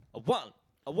one,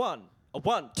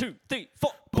 2, 3,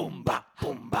 4. Boom ba,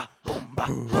 boom ba, boom ba,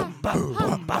 boom ba, boom ba,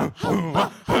 boom ba, boom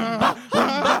ba,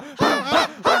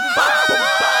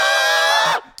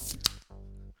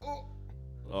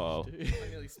 Oh. I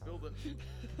nearly spilled it.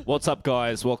 What's up,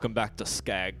 guys? Welcome back to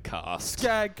Skagcast.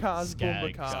 Skagcast,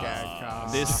 Skagcast.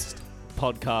 Boombercast. This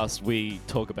podcast, we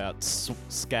talk about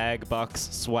skag bucks,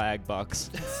 swag bucks,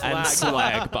 and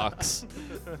slag bucks.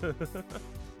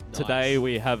 Today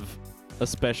we have a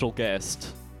special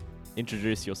guest.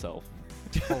 Introduce yourself.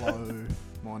 Hello,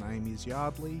 my name is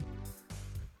Yardley.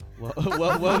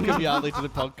 Welcome, Yardley, to the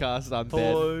podcast. I'm Ben.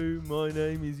 Hello, my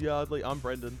name is Yardley. I'm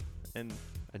Brendan. And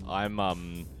I'm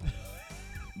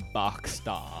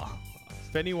Buckstar.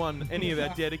 if any of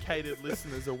our dedicated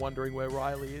listeners are wondering where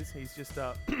Riley is, he's just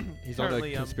He's on a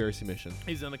currently, conspiracy mission.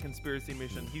 he's on a conspiracy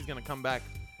mission. He's going to come back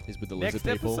He's with the next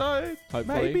lizard people. episode,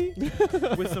 Hopefully. maybe,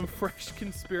 with some fresh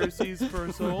conspiracies for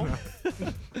us all.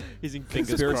 He's in Fingers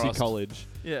conspiracy crossed. college.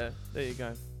 Yeah, there you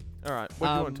go. All right, what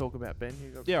do you want to talk about, Ben? You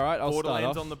got Yeah, all right. I'll start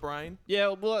Borderlands off. on the brain. Yeah,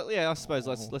 well, yeah. I suppose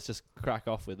let's just crack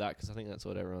off with that because I think that's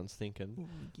what everyone's thinking.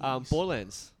 Yes.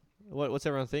 Borderlands. What's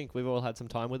everyone think? We've all had some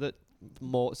time with it.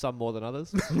 Some more than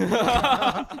others. We'll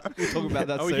talk about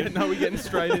that Are we soon. getting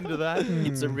straight into that?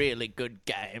 It's a really good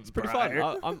game. It's pretty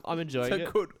fun. I'm enjoying It's a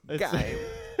it. good It's- game.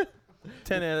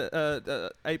 10 out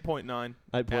of 8.9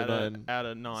 8.9. out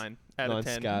of 9 out of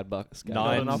 10. Scared bucks.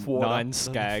 Not enough water. 9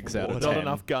 skags out of Not 10.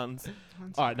 enough guns.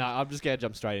 All right, no, I'm just gonna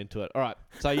jump straight into it. All right,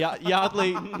 so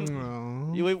Yardley,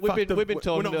 Oh. we've been We're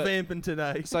talking. not to, vamping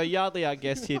today. So Yardley, our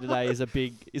guest here today, is a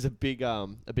big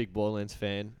Borderlands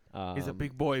fan. He's a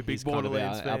big boy, big He's kind of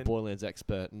Borderlands our fan. Borderlands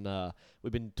expert, and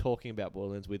we've been talking about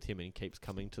Borderlands with him, and he keeps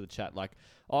coming to the chat like,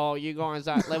 "Oh, you guys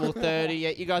at level 30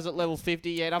 yet? You guys at level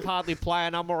 50 yet? I'm hardly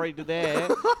playing. I'm already there."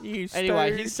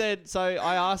 Anyway, he said. So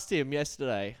I asked him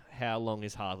yesterday how long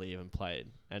has Hardly even played,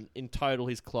 and in total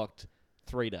he's clocked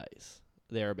 3 days,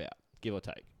 thereabout, give or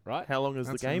take. Right? How long has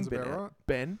That the game sounds been about out? right.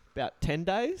 Ben? About 10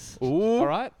 days. Ooh. All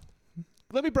right.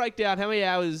 Let me break down how many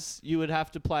hours you would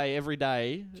have to play every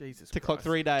day Jesus to clock Christ.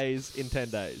 3 days in 10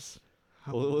 days.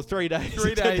 Or 3 days.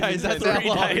 3 in 10 days in That's 10 how 3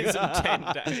 long. days and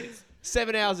 10 days.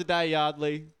 7 hours a day,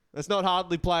 Yardley. That's not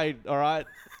hardly played, all right?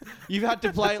 You've had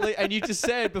to play, and you just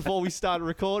said before we started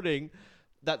recording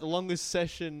that the longest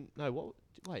session. No, what?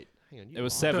 Wait, hang on. It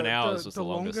was lied. 7 hours was the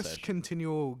longest longest session.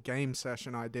 continual game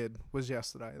session I did was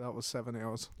yesterday. That was 7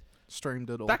 hours. Streamed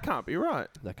it all. That can't be right.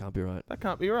 That can't be right. That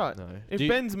can't be right. No. If Do you-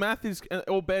 Ben's math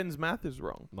is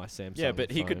wrong. my Samsung. Yeah,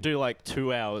 but he phone. could do like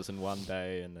 2 hours in one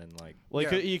day and then like... Well,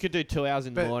 Yeah. you could do 2 hours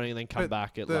in the But- morning and then come but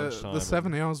back at the, lunchtime. The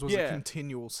 7 hours was Yeah. a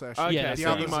continual session. Okay, Yeah, the so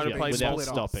others you might have been played without split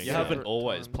up stopping. You Yeah. haven't separate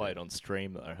always times. played on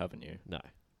stream though, haven't you? No.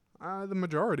 The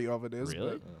majority of it is.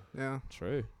 Really? But, yeah.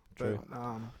 True. But, True.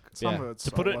 some Yeah. of it's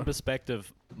To put it in solo.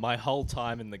 perspective, my whole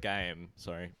time in the game,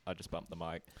 sorry, I just bumped the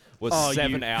mic, was Oh,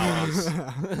 7 you- hours.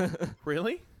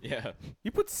 Really? Yeah.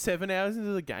 You put 7 hours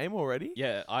into the game already?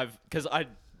 Yeah, because I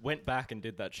went back and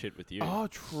did that shit with you. Oh,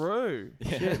 true.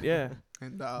 Yeah. Shit, yeah.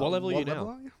 And, What level are you now?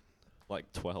 are you?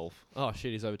 Like 12. Oh,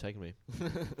 shit, he's overtaken me.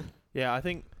 Yeah, I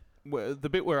think the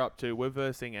bit we're up to, we're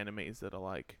versing enemies that are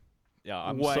like... Yeah,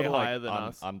 I'm Way sort of higher like than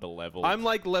us. under level. I'm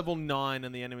like level 9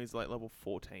 and the enemy's like level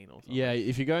 14 or something. Yeah,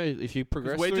 if you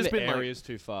progress we've through just the been, like- areas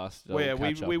too fast, they'll Where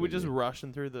catch up we were with just you.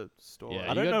 rushing through the story.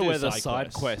 Yeah, I don't you know gotta where do the side side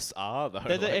quests. quests are though.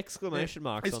 They're the like- exclamation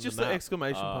marks It's on just the the map.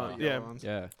 exclamation Oh. point. The Yeah. other ones.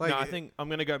 Yeah. Like, No, I think I'm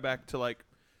going to go back to like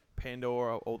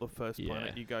Pandora or the first Yeah.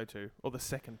 planet you go to. Or the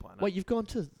second planet. Wait, you've gone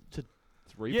to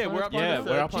 3 Yeah, we're planets? up to yeah, the we're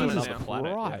third up to planet another now.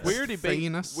 planet. Right. yeah. We already beat...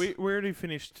 Venus. We already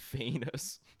finished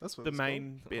Venus. That's what the it's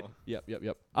main bit Oh.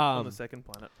 Yep. on the second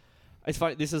planet. It's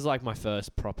funny. This is like my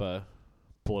first proper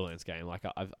Borderlands game. Like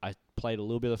I played a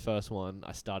little bit of the first one.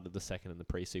 I started the second and the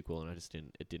pre-sequel, and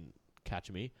it didn't catch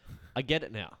me. I get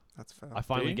it now. called. That's fair. I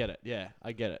finally you? get it. Yeah,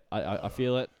 I get it. I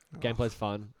feel it. Gameplay's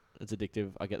fun. It's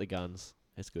addictive. I get the guns.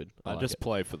 It's good. I like just it.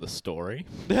 play for the story.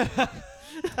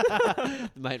 The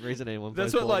main reason anyone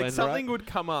That's plays what, like, Borderlands, something right? would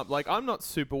come up. Like, I'm not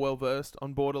super well versed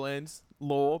on Borderlands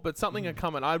lore, but something would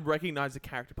come and I'd recognize the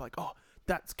character, be like, oh,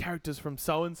 that's characters from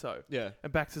so-and-so. Yeah.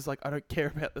 And Baxter's like, I don't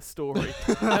care about the story.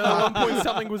 And at one point,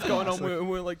 something was going on, and we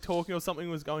were like talking, or something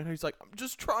was going on. He's like, I'm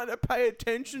just trying to pay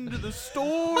attention to the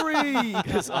story.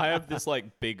 Because I have this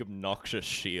like big obnoxious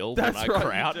shield That's when I right,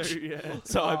 crouch. you do, yeah.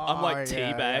 So I'm like Oh,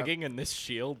 yeah, teabagging and this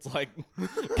shield's like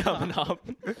coming up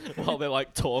while they're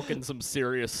like talking some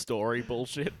serious story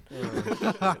bullshit.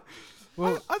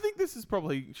 Well, I think this is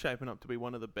probably shaping up to be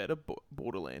one of the better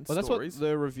Borderlands Well, that's stories. what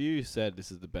the review said.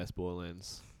 This is the best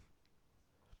Borderlands.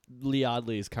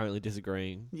 Yardley is currently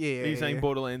disagreeing. yeah. Are you saying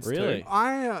Borderlands Really? 2?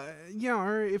 I,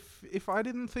 if I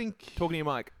didn't think, Talking to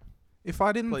your mic. If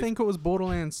I didn't Please. think it was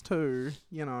Borderlands 2,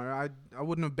 I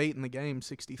wouldn't have beaten the game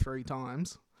 63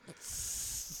 times,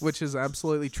 which is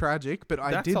absolutely tragic. But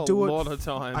I That's did a do lot it. of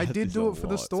time. I did is do a it for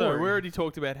the lot. story. So we already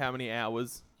talked about how many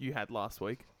hours you had last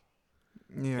week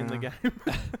yeah, in the game.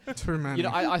 too many. You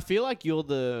know, I feel like you're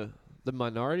the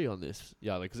minority on this,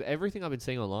 because everything I've been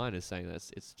seeing online is saying that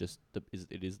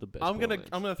it is the best. I'm Borderlands.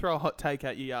 gonna throw a hot take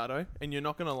at you, Yardo, and you're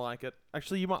not gonna like it.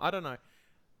 Actually, you might. I don't know.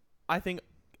 I think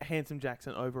Handsome Jack's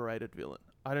an overrated villain.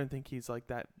 I don't think he's like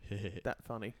that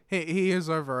funny. He is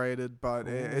overrated, but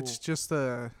it's Ooh. just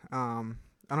the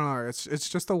I don't know. It's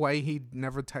just the way he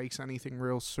never takes anything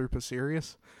real super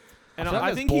serious. And feel like I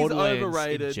that's think he's Borderlands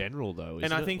overrated, in general, though. and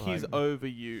isn't I it? think he's Like-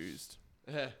 overused.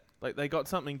 Like they got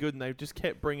something good, and they just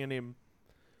kept bringing him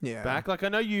Yeah, back. Like I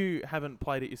know you haven't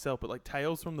played it yourself, but like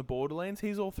Tales from the Borderlands,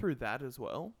 he's all through that as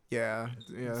well. Yeah.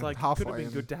 It's like it halfway could have been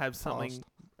in good to have something, past.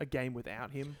 a game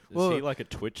without him. Is Well- he like a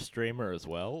Twitch streamer as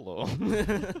well? Or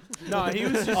No, he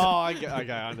was just. Oh, okay,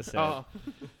 I understand. Oh,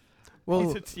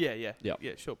 Well, yeah, Yep.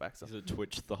 short backside. he's a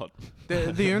Twitch thought.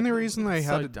 the only reason they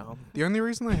So had dumb. the only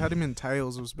reason they had him in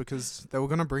Tails was because they were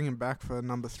gonna bring him back for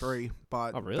number 3,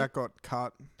 but Oh, really? that got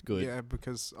cut. Good. Yeah,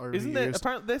 because overused. Isn't there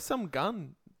apparently there's some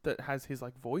gun that has his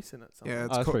like voice in it? Somewhere. Yeah,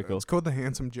 Oh, that's pretty cool. it's called the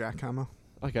Handsome Jackhammer,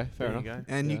 Okay, fair There enough. you go.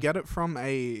 and you Yeah. get it from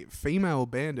a female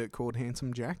bandit called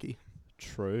Handsome Jackie,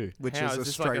 True. which How, is a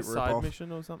this straight like a side rip-off.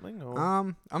 mission or something? Or?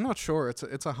 I'm not sure.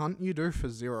 It's a hunt you do for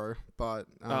Zero, but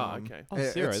okay. Oh,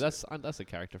 it- Zero. it's- That's a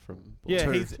character from. Yeah,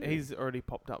 Borderlands. he's already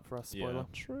popped up for us. Spoiler. Yeah.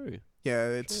 True. yeah,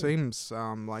 it True. seems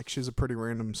like she's a pretty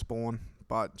random spawn,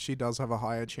 but she does have a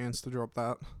higher chance to drop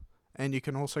that. And you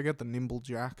can also get the Nimble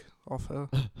Jack off her,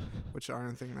 which I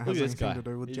don't think that Look has at this anything guy. to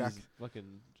do with He's Jack.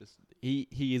 fucking just he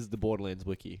is the Borderlands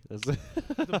wiki. That's The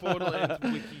Borderlands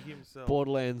wiki himself.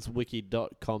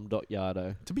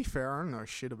 borderlandswiki.com.yardo. To be fair, I don't know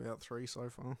shit about 3 so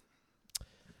far.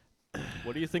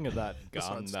 What do you think of that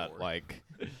gun Besides that story. like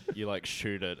you like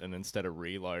shoot it and instead of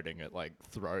reloading it like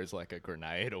throws like a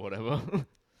grenade or whatever?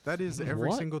 That is every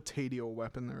What? single TDL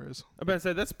weapon there is. I'm about to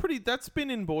say that's been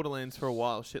in Borderlands for a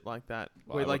while. Shit like that,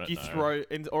 Well, where I like you wouldn't know.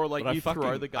 throw or like But I you throw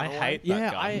fucking- the gun I away. hate that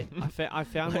Yeah, gun. I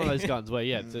found one of those guns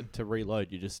where to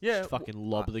reload you just Yeah, fucking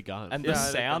lob the gun. And Yeah, the I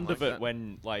don't sound like of it that.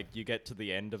 when like you get to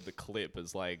the end of the clip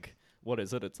is like, what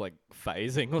is it? It's like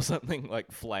phasing or something,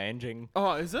 like flanging.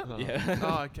 Oh, is it? Oh. Yeah.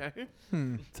 Oh, okay.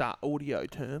 It's our audio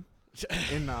term.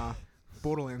 In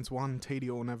Borderlands 1,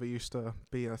 TDL never used to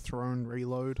be a thrown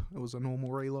reload. It was a normal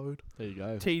reload. There you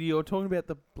go. TD, you're talking about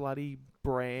the bloody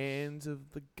brands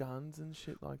of the guns and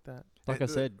shit like that. Like I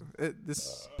said,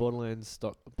 This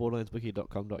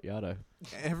borderlandswiki.com.yardo.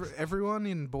 everyone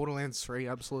in Borderlands 3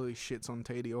 absolutely shits on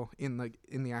TDL in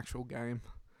the actual game.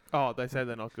 Oh, they say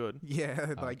they're not good.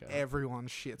 Yeah, like Okay. everyone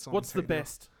shits on. What's the TDL.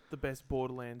 best? The best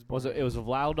Borderlands. Was it? brand? It was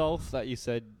Valdolf that you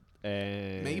said.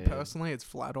 And Me personally, it's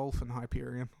Fladolf and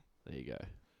Hyperion. There you go.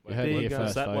 Wait, heard it what- here is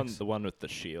first, that one folks. the one with the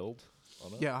shield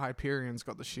on it? Yeah, Hyperion's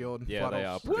got the shield. Yeah, they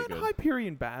Fladolf- are pretty Weren't good.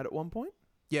 Hyperion bad at one point?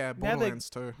 Yeah, Now they- Borderlands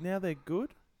 2. Now they're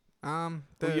good. They're,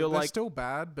 you're they're like- still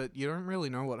bad, but you don't really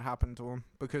know what happened to them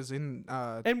because in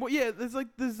And yeah, there's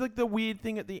like the weird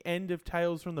thing at the end of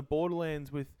Tales from the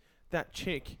Borderlands with that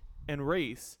chick and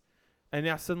Reese, and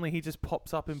now suddenly he just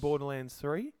pops up in Borderlands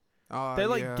 3. They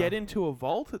like yeah. get into a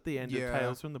vault at the end Yeah. of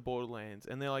Tales from the Borderlands,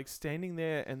 and they're like standing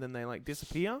there, and then they like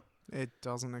disappear. It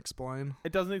doesn't explain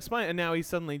It doesn't explain, and now he's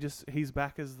suddenly he's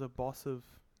back as the boss of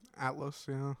Atlas.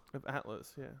 Yeah,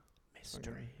 Atlas. Yeah.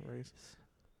 Mystery. Reese.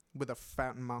 With a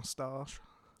fat mustache.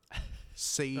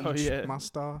 Siege Oh, yeah.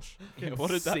 mustache. Yeah,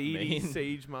 what did that Seedy mean?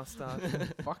 Siege mustache.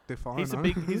 Fuck if I he's know.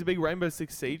 a big Rainbow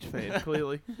Six Siege fan.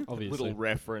 Clearly. Obviously. Little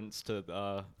reference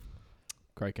to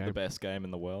Great game. the best game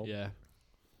in the world. Yeah.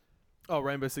 Oh,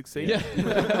 Rainbow Six Siege.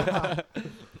 Yeah.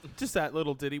 Just that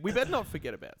little ditty. We better not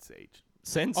forget about Siege.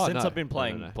 Since Oh, since no. I've been No,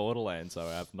 playing no. Borderlands, though,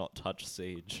 I've not touched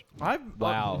Siege.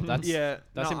 Wow, that's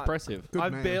That's impressive. Good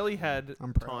I've man. barely had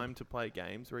I'm proud. time to play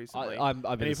games recently. I've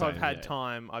been and the if I've same, had yeah.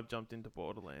 time, I've jumped into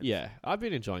Borderlands. Yeah, I've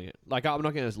been enjoying it. Like, I'm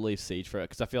not going to leave Siege for it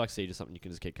because I feel like Siege is something you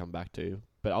can just keep coming back to.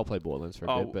 But I'll play Borderlands for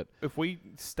a Oh, bit. But if we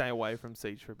stay away from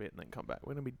Siege for a bit and then come back,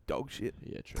 we're gonna be dog shit.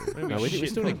 yeah, true. We're gonna No, be we shit.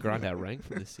 still need to grind our rank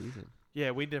for this season.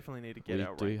 Yeah, we definitely need to get We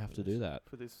our do rank have for to this- do that.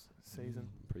 for this season.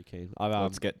 Pretty keen. I've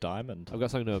Let's get Diamond. I've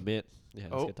got something to admit. Yeah,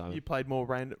 let's Oh, get time. you played more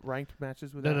ranked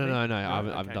matches with No, me? I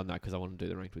haven't okay. done that because I want to do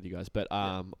the ranked with you guys. But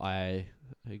Yeah. I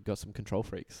got some control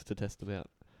freaks to test them out,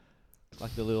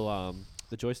 like the little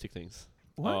the joystick things.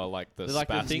 What? Oh, like the They're like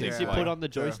the spastic things you Yeah. put on the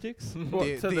Yeah. joysticks. What,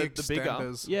 the, so the the bigger?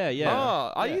 extenders. Yeah, yeah.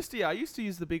 Oh, I Yeah. used to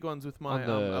use the big ones with my On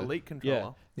the- Elite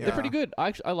controller. Yeah. They're pretty good.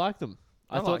 I like them.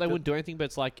 I thought liked they it. wouldn't do anything, but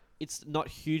it's like it's not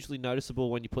hugely noticeable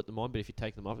when you put them on. But if you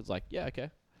take them off, it's like, yeah,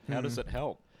 okay. How does it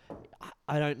help?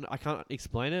 I can't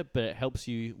explain it, but it helps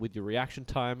you with your reaction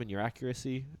time and your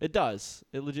accuracy. It does.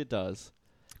 It legit does.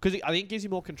 Because I think it gives you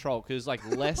more control. Because like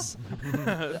less,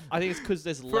 I think it's because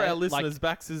there's For our like, listeners,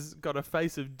 Bax has got a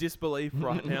face of disbelief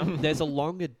right now. there's a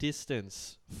longer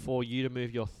distance for you to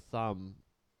move your thumb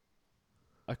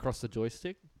across the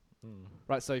joystick,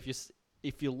 right? So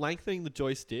if you're lengthening the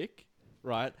joystick,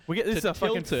 right, We get this is to a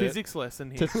fucking tilt it- physics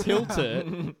lesson here. to tilt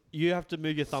it, you have to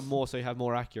move your thumb more so you have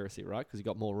more accuracy, right? Because you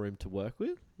got more room to work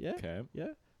with. Yeah. Okay. Yeah.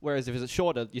 Whereas if it's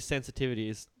shorter, your sensitivity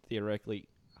is theoretically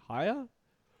higher,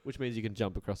 which means you can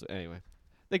jump across it. Anyway,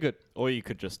 they're good. Or you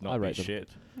could just I not be rate them. shit.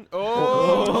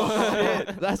 Oh,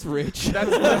 shit. That's rich. That's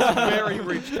very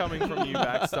rich coming from you,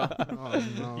 Baxter. Oh,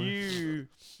 no. You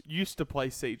used to play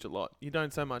Siege a lot. You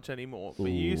don't so much anymore, but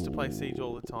you used to play Siege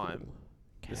all the time.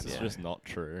 This is Yeah. just not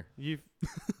true. You've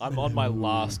I'm on my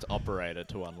last operator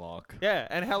to unlock. yeah,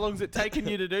 and how long's it taken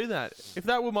you to do that? If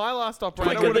that were my last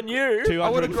operator, I Quicker would than you. I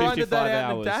would have grinded 255 that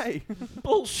out hours. in a day.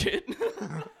 Bullshit.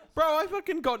 Bro, I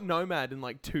fucking got Nomad in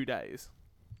like 2 days.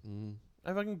 Mm.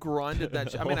 I fucking grinded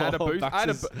that shit. I mean, I had a Oh, boost. I had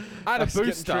a Baxter's- Baxter's getting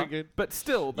booster, triggered. But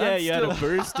still, Yeah, that's you had still, a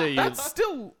booster. You that's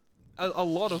still a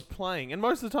lot of playing. And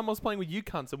most of the time I was playing with you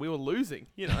cunts and we were losing,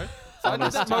 you know. So I did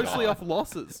Honest that to mostly God. off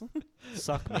losses.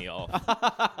 suck me off.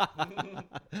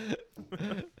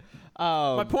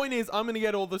 My point is, I'm going to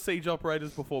get all the Siege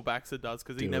operators before Baxter does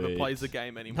because he Do never it. plays the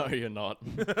game anymore. No, you're not.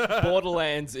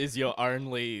 Borderlands is your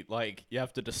only, like, you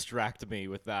have to distract me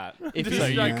with that. If Just you,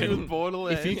 distract can- you with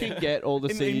Borderlands. if you can get all the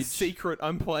in siege, secret,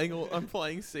 I'm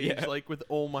playing Siege Yeah. like with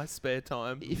all my spare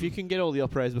time. if you can get all the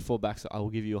operators before Baxter, I will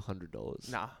give you $100.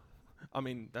 Nah, I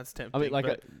mean that's tempting. I mean, like, but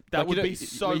like that you would don't- be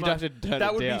so you'd much. have to turn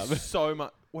That it would down. be so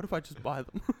much. What if I just buy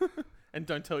them and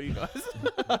don't tell you guys?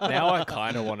 Now I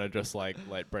kind of want to just, like,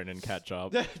 let Brendan catch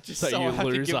up. Just So you I have to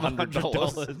lose give him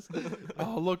 $100.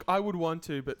 Oh look, I would want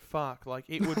to, but fuck, like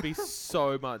it would be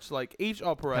so much. Like each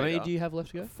operator. How many do you have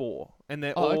left to go? 4, and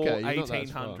they're Oh, all okay, you're not that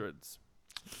 1800s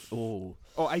Oh,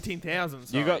 or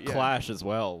 18,000. You got yeah. Clash as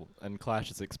well, and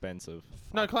Clash is expensive.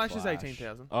 No, fuck Clash is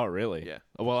 18,000. Oh, really? Yeah.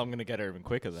 Oh, well, I'm going to get her even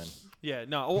quicker then. Yeah,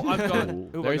 no, all I've got. Ooh,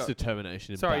 who have there I is got?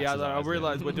 determination. In Sorry, yeah, Bax's I eyes now.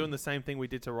 realised we're doing the same thing we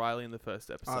did to Riley in the first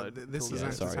episode. This Cool, is yeah.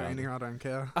 sorry, entertaining. I don't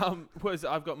care.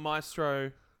 I've got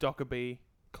Maestro, Dockerbee,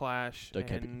 Clash,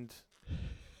 Dokkaebi. and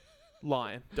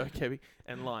Lion. Dokkaebi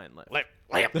and Lion left.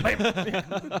 Yeah,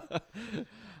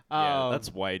 Um,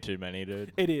 that's way too many,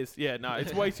 dude. It is, yeah, no,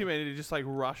 it's way too many to just like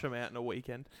rush them out in a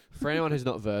weekend. For anyone who's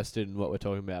not versed in what we're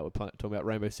talking about, we're talking about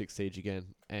Rainbow Six Siege again,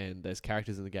 and there's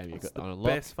characters in the game you It's got the to unlock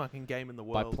best fucking game in the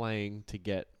by world. playing to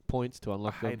get points to I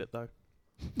unlock hate them. it though.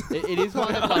 It is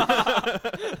kind of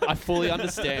like I fully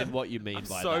understand what you mean I'm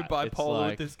by so that. It's bipolar like,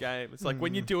 with this game. It's like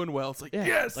when you're doing well, it's like yeah,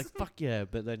 yes, it's like fuck yeah,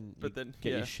 but then but you then get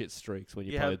yeah. your shit streaks when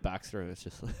you You play have- with Baxter, and it's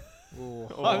just like Oh,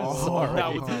 I'm sorry.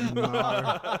 that was- Oh,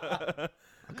 no.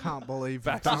 I can't believe you've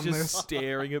Baxter's done just this.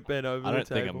 staring at Ben over I the don't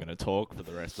think I'm table. going to talk for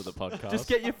the rest of the podcast. Just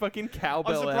get your fucking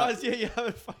cowbell out. Yeah, you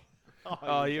haven't.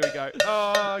 Oh, here we go.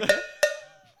 Oh, okay.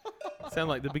 Sound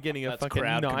like the beginning of That's fucking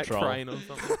crowd Night control. Train or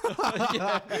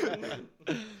something.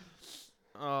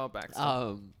 Oh,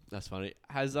 Baxter. That's funny.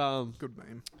 Has Good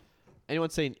meme. anyone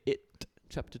seen It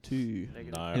Chapter 2?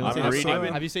 Negative. No, Anyone seen I'm it?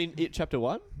 reading. Have you seen It Chapter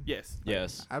 1? Yes.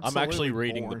 Yes, I'm Absolutely actually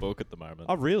reading the boring. book at the moment.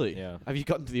 Oh, really? Yeah. Have you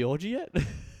gotten to the orgy yet?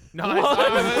 Nice.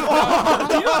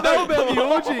 Do you not know about the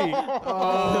orgy?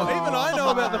 Oh, even I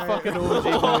know about the fucking orgy.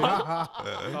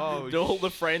 Dude. Oh, Do all the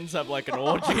friends have like an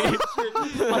orgy?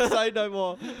 I'll say no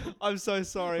more. I'm so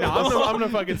sorry. No, I'm gonna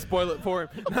fucking spoil it for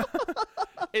him.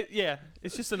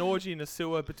 It's just an orgy in a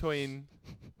sewer between.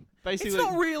 Basically, It's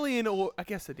not really an orgy. I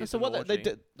guess it is. so an what orgy. they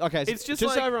did? Okay, so It's just so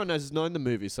like- everyone knows, it's not in the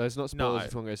movie, so it's not spoilers No.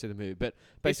 if you want to go see the movie. But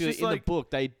basically, just in like- the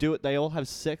book, they do it. They all have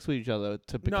sex with each other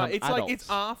to become No, it's adults. like it's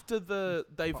after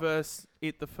they verse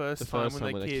it the first the time first when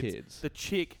time they're when kids. they're kids. The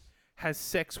chick has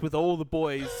sex with all the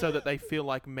boys so that they feel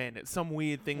like men. It's some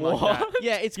weird thing like What? that.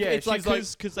 Yeah, it's Yeah, it's like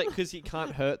she's because you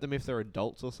can't hurt them if they're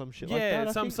adults or some shit like that. Yeah,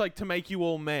 I some think. like to make you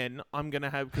all men. I'm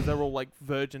gonna have because they're all like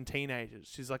virgin teenagers.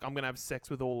 She's like, I'm gonna have sex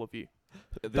with all of you,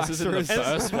 This isn't the Baxter is-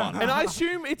 first one. and I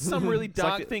assume it's some really It's like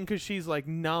dark the- thing because she's like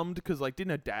numbed because like didn't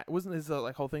her dad wasn't this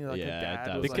like whole thing like Yeah, her dad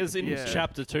dad was, was Because like, in yeah.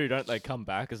 chapter 2, don't they come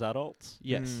back as adults?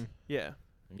 Yes. Mm. yeah.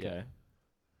 Okay.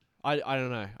 I don't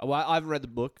know. Well, I haven't read the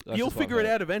book. That's You'll just what I've figure it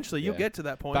heard. out eventually. You'll Yeah. get to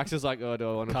that point. Baxter's like, oh, do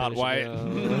I want to Can't wait.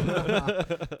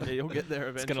 Yeah, you'll get there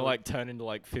eventually. It's going to like turn into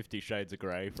like 50 Shades of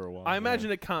Grey for a while. I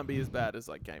imagine it can't be as bad as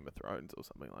like Game of Thrones or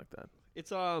something like that.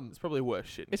 It's It's probably worse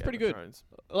shit. In It's Game pretty of good. Thrones.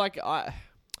 like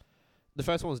the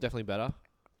first one was definitely better,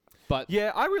 but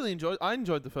Yeah, I really enjoyed. I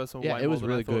enjoyed the first one. Yeah, way it more was than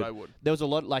really I thought good. I would. there was a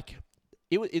lot like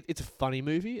it's a funny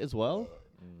movie as well.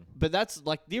 But that's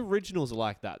like the originals are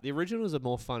like that. The originals are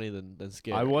more funny than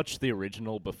scary. I watched the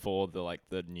original before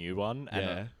the new one, and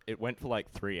Yeah. it went for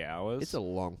like 3 hours. It's a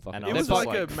long fucking. And It I was was like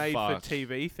like, a made fuck. for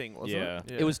TV thing, wasn't Yeah.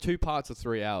 it? It was 2 parts of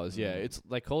 3 hours. Yeah, Mm. it's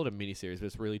they call it a miniseries, but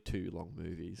it's really 2 long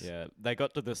movies. Yeah, they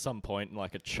got to some point in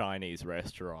like a Chinese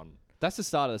restaurant. That's the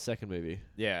start of the second movie.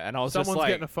 Yeah, and I was Someone's just like,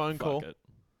 getting a phone fuck call. it.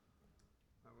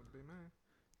 That would be me.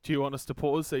 Do you want us to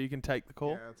pause so you can take the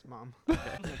call? Yeah, it's mum.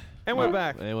 And we're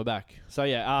back. And we're back. So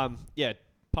yeah,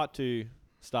 part 2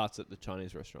 starts at the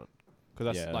Chinese restaurant because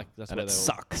that's Yeah. that's and where it they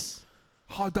sucks.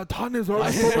 I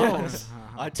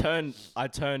I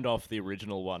turned off the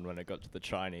original one when it got to the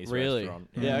Chinese really. restaurant.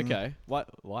 Yeah. Mhm. Okay. What?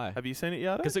 Why? Have you seen it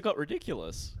yet? Because it got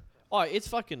ridiculous. Oh, it's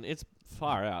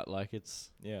far out. Like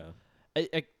it's. Yeah.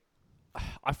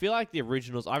 I feel like the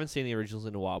originals. I haven't seen the originals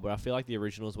in a while, but I feel like the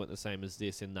originals went the same as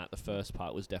this in that the first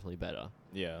part was definitely better.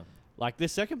 Yeah. Like the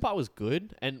second part was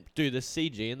good, and dude, the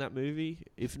CG in that movie,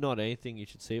 if not anything, you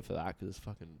should see it for that because it's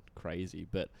fucking crazy.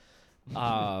 But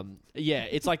yeah,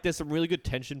 it's like there's some really good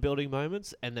tension building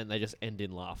moments, and then they just end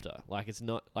in laughter. Like it's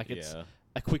not like it's Yeah.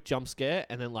 a quick jump scare,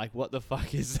 and then like, what the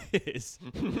fuck is this?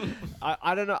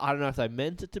 I don't know. I don't know if they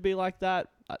meant it to be like that.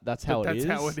 That's how it is.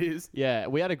 That's how it is. Yeah,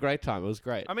 we had a great time. It was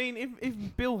great. I mean,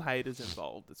 if Bill Hader's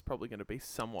involved, it's probably going to be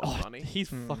somewhat funny. He's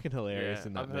fucking hilarious Yeah,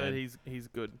 in that. I've heard man. he's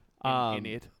good in Um,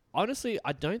 it. Honestly,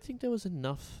 I don't think there was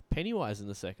enough Pennywise in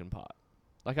the second part.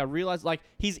 Like I realized, like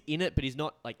he's in it, but he's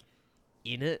not like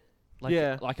in it. Like,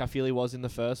 Yeah. like I feel he was in the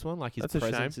first one. Like his That's a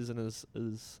presence shame. isn't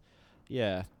as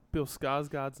yeah, Bill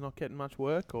Skarsgård's not getting much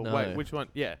work, or No. wait, which one?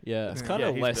 Yeah, yeah. It's Yeah. kind Yeah,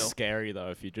 of he's less Bill. scary though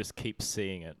if you just keep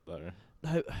seeing it though.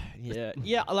 No, yeah,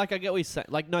 yeah. Like I get what he's saying.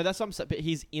 Like no, that's what I'm saying. But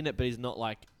he's in it, but he's not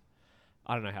like.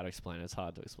 I don't know how to explain it. It's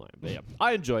hard to explain. But yeah,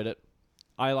 I enjoyed it.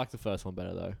 I like the first one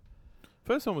better though.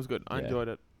 first one was good. I Yeah. enjoyed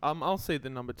it. I'll see the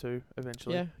number 2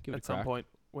 eventually. Yeah, give it at a some crack. point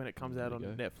when it comes out There on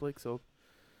you go. Netflix or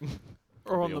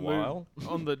Could on be the a while.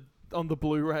 on the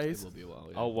Blu-rays. It will be a while.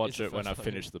 Yeah. I'll It's watch the it when I first one.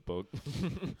 finish the book.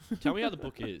 Tell me how the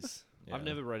book is. I've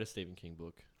Yeah. never read a Stephen King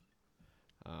book.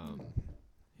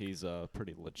 He's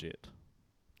pretty legit.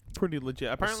 Pretty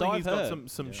legit. Apparently, so he's I've got heard.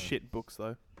 some Yeah. shit books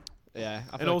though, Yeah, I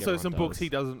feel and like also everyone some books does. he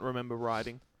doesn't remember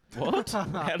writing. What?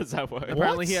 How does that work?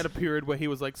 Apparently, he had a period where he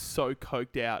was like so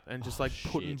coked out and just Oh, like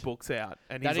putting shit. books out,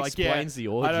 and That he's like, "Yeah, explains the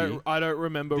orgy. I don't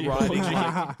remember The writing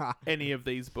orgy. any of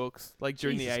these books." Like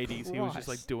during Jesus the 80s, he was just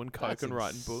like Christ. doing coke That's and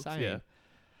writing books. insane.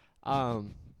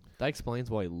 That explains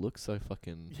why he looks so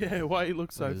fucking. Yeah, why he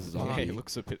looks so Bizarre. Yeah, funny. he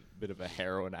looks a bit of a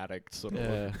heroin addict sort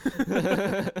of.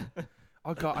 Yeah.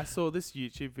 Oh god, I saw this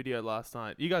YouTube video last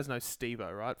night. You guys know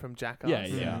Steve-O, right, from Jackass? Yeah,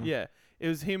 yeah. Yeah. It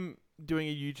was him doing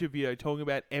a YouTube video talking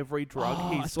about every drug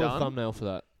I he's saw a done. thumbnail for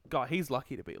that. God, he's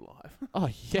lucky to be alive. Oh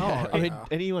yeah. Oh, I mean, yeah.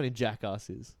 anyone in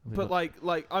Jackass is. I mean, But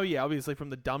like, oh yeah, obviously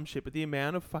from the dumb shit, but the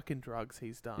amount of fucking drugs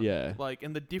he's done. yeah, Like,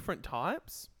 and the different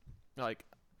types. Like,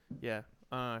 yeah.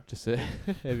 just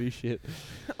heavy shit.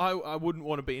 I wouldn't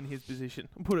want to be in his position.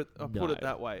 Put it No.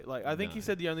 that way. Like, I think he No.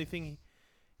 said the only thing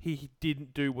he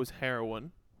didn't do was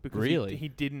heroin because Really? he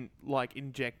didn't like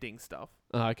injecting stuff.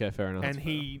 Oh, okay, fair enough. And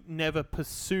he never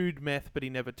pursued meth, but he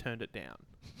never turned it down.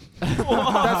 That's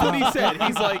what he said.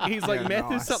 He's like Yeah, meth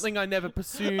nice. is something I never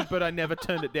pursued, but I never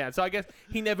turned it down. So I guess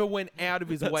he never went out of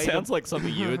his That way. sounds like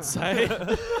something you would say.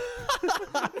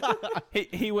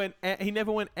 He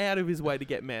never went out of his way to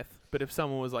get meth. But if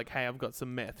someone was like, "Hey, I've got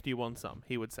some meth. Do you want some?"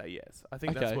 He would say yes. I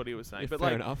think that's Okay. what he was saying. Yeah, But fair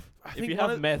like, enough. I If think you one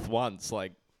have of- meth once,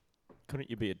 like, couldn't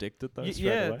you be addicted though? straight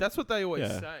yeah, away? that's what they always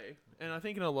Yeah. say. And I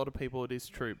think in a lot of people it is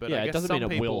true. But yeah, I it guess doesn't some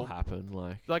mean it people, will happen.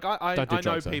 Like I Don't do know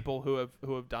drugs, though. people who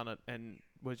have done it and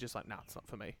was just like, "Nah, it's not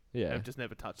for me." Yeah. I've just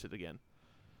never touched it again.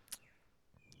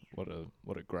 What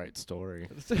a great story.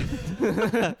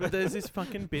 But there's this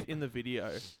fucking bit in the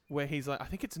video where he's like, I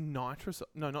think it's not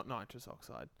nitrous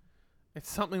oxide. It's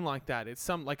something like that. It's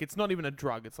it's not even a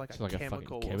drug. It's like It's a like a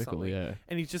chemical fucking or chemical, something. yeah.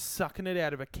 And he's just sucking it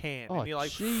out of a can. Oh and he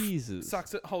like Jesus!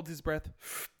 sucks it, holds his breath,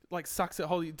 like sucks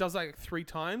it, does like 3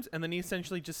 times, and then he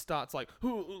essentially just starts like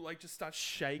just starts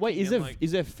shaking. Wait, is and, there like,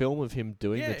 is there film of him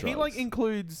doing yeah, the drugs? he like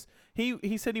includes.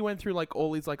 He said he went through like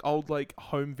all these like old like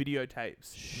home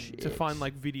videotapes to Shit. find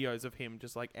like videos of him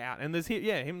just like out, and there's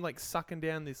him like sucking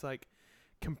down this like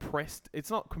compressed. It's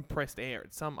not compressed air.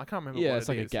 It's I can't remember. Yeah, what it's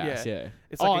it like a is. gas. Yeah. Yeah.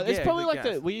 It's Oh, like it's probably like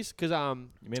gas. the we used because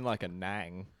You mean like a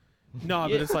Nang? No,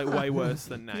 Yeah. but it's like way worse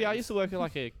than that. yeah, I used to work at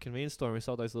like a convenience store and we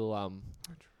sold those little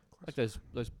like those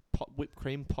whipped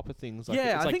cream popper things. Like,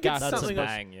 Yeah, it's I like think it's gas. That's a something like-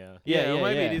 Nang, yeah. Yeah, or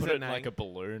maybe it is Put a it in Nang. like a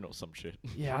balloon or some shit.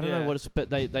 Yeah, I don't know Yeah. what it's, but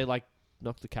they like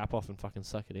knock the cap off and fucking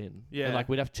suck it in. Yeah. and like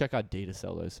we'd have to check ID to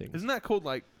sell those things. Isn't that called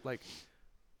like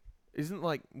isn't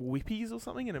like whippies or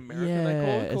something in America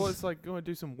they Yeah, call it? It's like, go and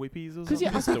do some whippies or 'Cause something.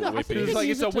 yeah, I think Mr. that- I Whippy. think It's they like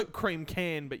use it's a it to- whipped cream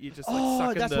can, but you're just like Oh,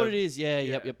 sucking that's the, what it is. Yeah,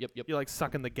 Yeah. yep. You're like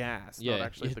sucking the gas, Yeah, not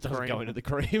actually it the doesn't cream. go into the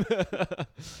cream.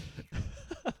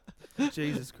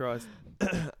 Jesus Christ.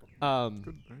 Good name.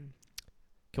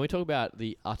 Can we talk about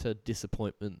the utter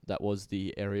disappointment that was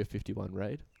the Area 51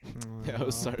 raid? That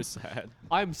was so sad.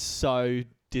 I'm so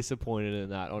disappointed in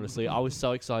that, honestly. I was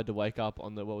so excited to wake up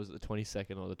on the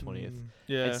 22nd or the 20th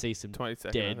Yeah. and see some 22nd,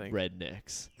 I dead think.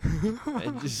 rednecks.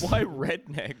 And just Why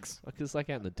rednecks? Like, it's like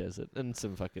out in the desert and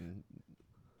some fucking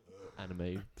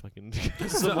anime fucking.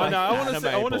 So, like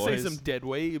I want to see boys. some dead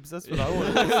weebs. That's what I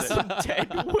want to see. Some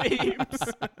dead weeps.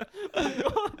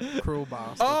 Cruel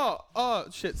bastard. Oh,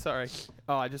 shit, sorry.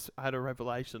 Oh, I had a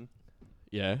revelation.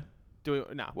 Yeah. Well,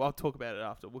 I'll talk about it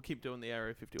after. We'll keep doing the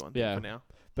Area 51 Yeah. thing for now.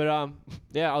 But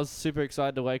yeah, I was super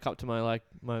excited to wake up to my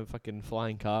fucking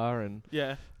flying car and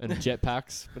Yeah.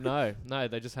 jetpacks. But no,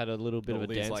 they just had a little bit All of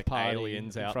a these, dance like, party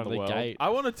aliens in out front in of the the world. gate. I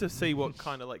wanted to see what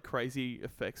kind of like crazy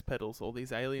effects pedals all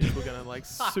these aliens were going to like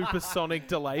supersonic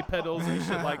delay pedals and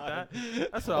shit like that.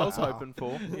 That's what I was hoping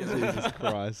for. You know? Jesus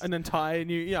Christ. An entire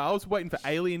new, I was waiting for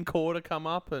Alien Core to come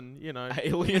up and,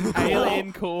 Alien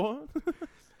Alien Core.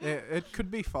 It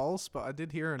could be false, but I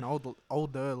did hear an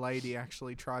older lady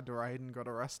actually tried to raid and got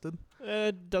arrested.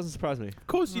 It doesn't surprise me. Of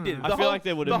course you did. I feel like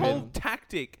there would The have whole been.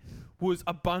 tactic was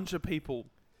a bunch of people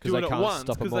 'Cause doing they it can't once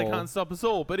stop 'em because they all. can't stop us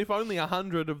all. But if only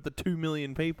 100 of the 2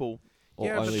 million people, Or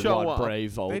Yeah, but only show one up.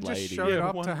 brave old They just lady. showed Yeah,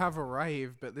 up one- to have a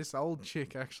rave, but this old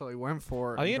chick actually went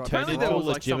for it. I think and it got turned Apparently into there a was,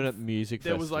 like, some- legitimate music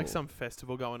there festival. was like some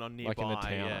festival going on nearby. Like in the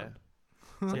town. Yeah.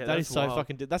 It's like, Yeah, that is that's so wild.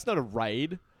 fucking. That's not a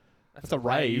raid. That's a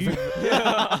rave.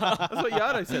 That's what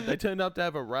Yado said. They turned up to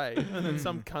have a rave, and then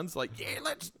some cunt's like, "Yeah,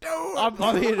 let's do it.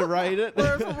 I'm here to raid it.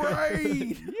 Where's a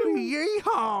raid?"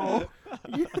 Yeehaw!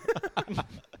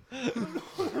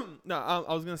 No,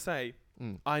 I was gonna say,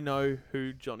 Mm. I know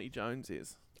who Johnny Jones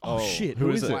is. Oh, shit.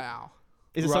 Who is it? Wow.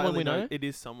 Is it someone Riley we know? It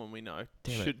is someone we know.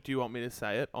 Damn it. Do you want me to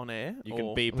say it on air? You can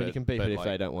or- beep I mean, it. you can beep but, it if like,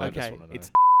 they don't want. Okay, just wanna know.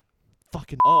 it's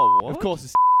Fucking. Oh, what? Of course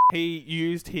it's. he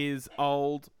used his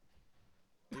old.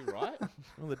 You right?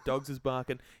 Oh, the dogs is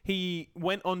barking. He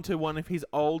went onto one of his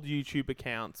old YouTube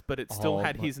accounts, but it still Oh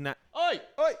had my- his name. Oi!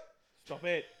 Oi! Stop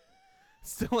it.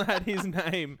 Still had his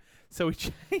name, so he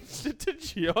changed it to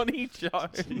Johnny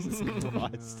Jones.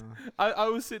 Christ. I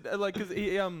was sitting like, cause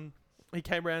he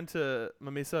came round to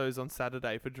my misso's on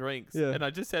Saturday for drinks, Yeah. and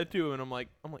I just said to him, and I'm like,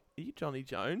 are you Johnny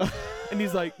Jones? And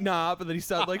he's like, nah, but then he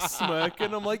started like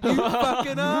smirking. I'm like, you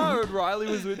fucking are. And Riley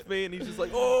was with me, and he's just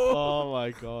like, oh. Oh my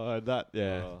god, that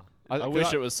yeah. I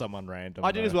wish it was someone random.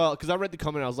 I did though. as well because I read the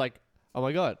comment. I was like, oh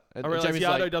my god. And I realized Jamie's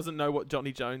Yado like, doesn't know what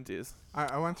Johnny Jones is.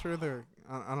 I went through the.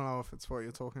 I don't know if it's what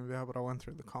you're talking about, but I went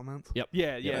through the comments. Yeah,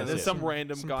 that's there's it. some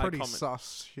random Some guy pretty comment.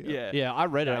 sus shit. Yeah. yeah, I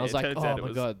read it. Yeah, and I was it like, turns oh out it my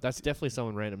was- god, that's definitely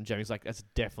someone random. Jamie's like, that's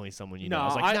definitely someone you No, know. I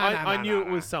was like, I knew it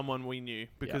no. was someone we knew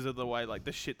because of the way like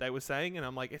the shit they were saying, and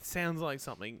I'm like, it sounds like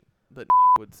something that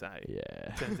would say.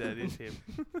 yeah. Turns out it is him.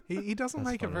 He doesn't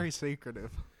That's make funny. it very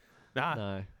secretive. Nah,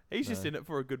 No. he's just No. in it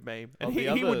for a good meme, and Oh, he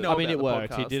the would other- know. I mean, about it the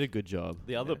worked. He podcast. did a good job.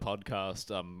 The other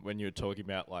podcast, when you were talking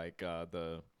about like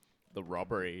the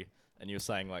robbery, and you were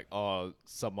saying like, oh,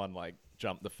 someone like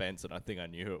jumped the fence, and I think I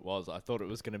knew who it was. I thought it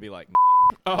was gonna be like,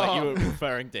 like you were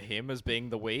referring to him as being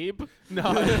the weeb.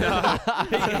 No.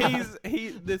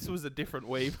 This was a different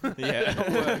weeb. Yeah.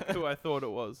 who I thought it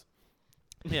was.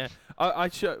 Yeah, I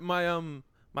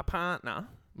my partner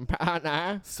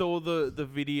Partner. saw the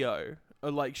video.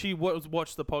 Like she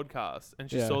watched the podcast and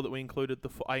she Yeah. saw that we included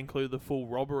I included the full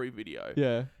robbery video.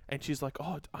 Yeah. And she's like,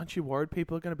 "Oh, aren't you worried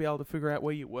people are going to be able to figure out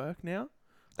where you work now?"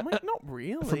 I'm like, "Not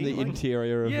really." From the like,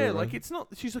 interior of yeah, the like it's not.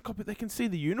 She's like, "Oh, but they can see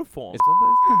the uniforms."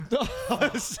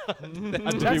 That's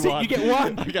That's it. You get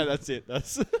one. Okay, that's it.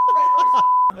 That's.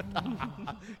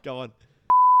 Go on.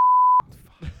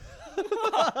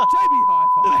 JB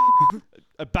Hi-Fi.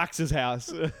 At Bax's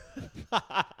house.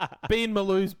 Being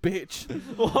Maloo's bitch.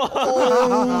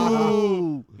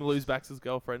 Maloo's Bax's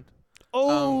girlfriend.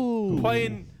 Oh.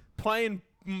 Playing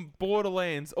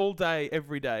Borderlands all day,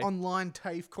 every day. Online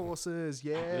TAFE courses,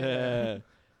 yeah. Yeah.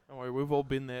 Don't worry, we've all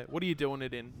been there. What are you doing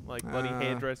it in? Like bloody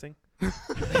hairdressing? Weren't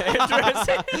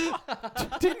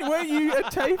you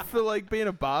at TAFE for like being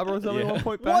a barber or something at one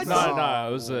point? What? Back? No,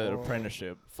 it was an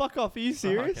apprenticeship. Fuck off. Are you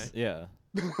serious? okay. Yeah.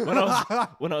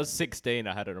 When I was 16,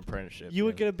 I had an apprenticeship. You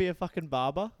were yeah. going to be a fucking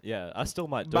barber? Yeah, I still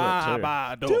might do it too.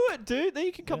 Barber. Do it, dude. Then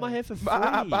you can cut my hair for free.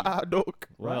 Barber.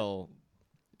 Well,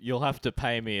 you'll have to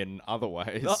pay me in other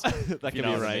ways. that if can you be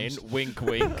know what I arranged. mean? Wink,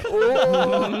 wink.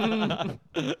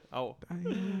 Oh,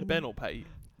 Ben will pay you.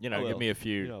 you know, I give will. me a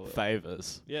few You know I will.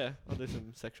 favors. Yeah, I'll do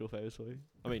some sexual favors for you.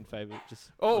 I mean, favor,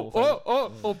 just. normal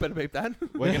favours. Oh, better beep that.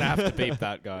 We're gonna have to beep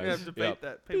that, We guys. have to beep Yep.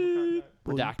 that. People can't know.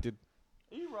 Redacted.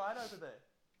 Are you right over there?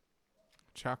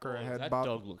 Chuck her a head that butt.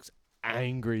 dog looks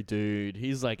angry, dude.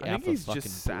 He's like I out think for he's fucking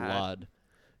just sad. blood.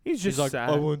 He's just like, sad.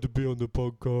 I want to be on the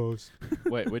podcast.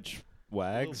 Wait, which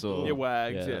wags or? Yeah,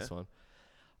 wags, Yeah, yeah. that's one.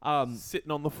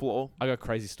 Sitting on the floor. I got a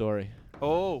crazy story.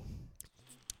 Oh,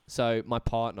 So my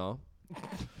partner,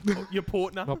 your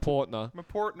partner. my partner My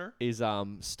partner. is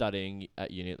studying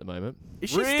at uni at the moment. Is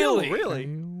she still Really?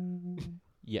 really?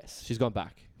 Yes, she's gone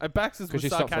back. Baxter's 'Cause was she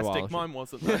stopped for a while, sarcastic. she- Mine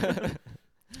wasn't. though.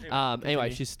 Anyway,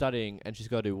 Continue. she's studying and she's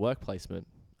got to do work placement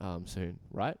soon,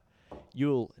 right?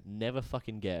 You'll never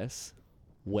fucking guess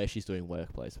where she's doing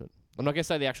work placement. I'm not gonna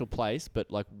say the actual place, but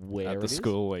like where At it the is.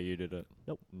 school where you did it.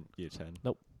 Nope. Year 10.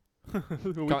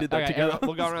 we Go- did that okay, together.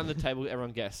 we'll go around the table.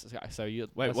 Everyone guess. Okay, so you.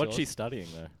 Wait, what's what's she yours? studying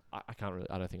though? I can't really.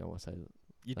 I don't think I want to say that.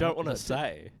 You No, don't want to is that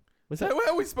say. Was So where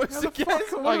are we supposed How to the fuck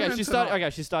guess? are we Okay, meant she's to studying. know?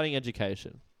 Okay, she's studying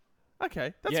education.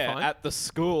 Okay, that's yeah, fine. at the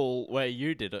school where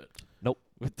you did it. Nope.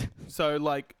 So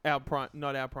like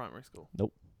not our primary school.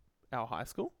 Nope. Our high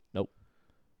school.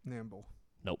 Namble.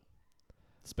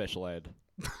 Special ed.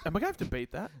 Am I gonna have to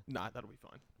beat that? Nah, that'll be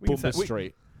fine. We can Boomba say-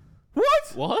 Street.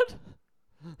 What? What?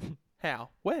 How?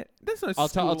 Where? There's no. I'll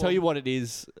school tell you on- what it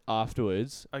is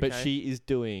afterwards. But Okay. she is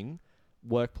doing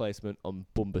work placement on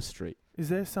Boomba Street. Is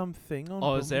there something on?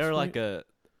 Oh, is Boomba there Street?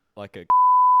 like a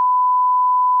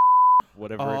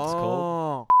whatever it's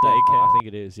called? Oh. Daycare. I think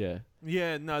it is. Yeah.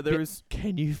 Yeah, no, there is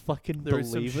Can you fucking there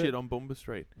is some believe shit it? on Boomba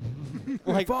Street.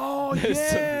 Like, Oh There's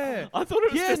some- yeah. I thought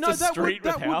it was Yeah, just no, a that street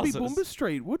would with that would be houses. Boomba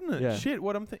Street, wouldn't it? Yeah. Shit,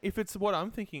 if it's what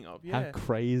I'm thinking of, yeah. how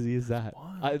crazy is that?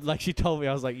 What? Like she told me,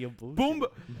 I was like, "You're bullshit."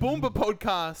 Boomba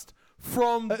podcast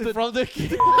from the From the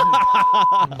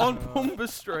on Boomba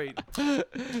Street.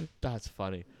 That's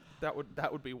funny. That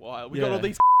would be wild. We got all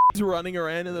Yeah. these running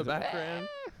around in the background.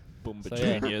 Boomba So,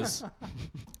 yeah. Juniors.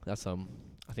 That's I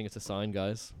think it's a sign,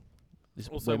 guys. This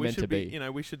Also, we're we meant should to be, be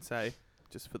we should say,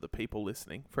 just for the people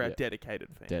listening, for our Yeah. dedicated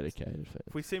fans. dedicated. Fans.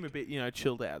 If we seem a bit,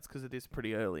 chilled out, because it is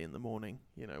pretty early in the morning,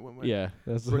 when we're Yeah,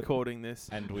 that's recording this.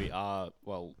 And we are,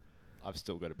 well, I've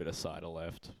still got a bit of cider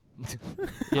left.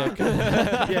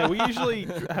 yeah. Yeah, we usually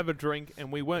have a drink,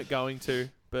 and we weren't going to,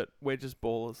 but we're just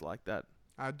ballers like that.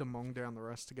 I had to mong down the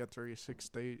rest to get through your six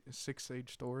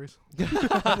siege stories. Except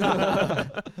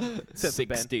for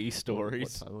Ben. 60 What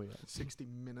stories. time are we at?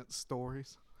 60-minute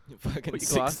stories. Fucking Put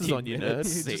your glasses 60 on, you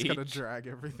minutes You just gotta each. drag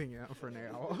everything out for an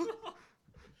hour.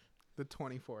 The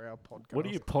 24-hour podcast. What are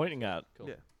you pointing at? Cool.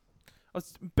 Yeah.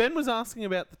 Ben was asking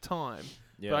about the time,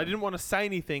 Yeah. but I didn't want to say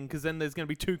anything because then there's going to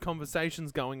be two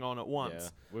conversations going on at once. Yeah.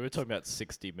 We were talking about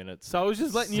 60 minutes. So I was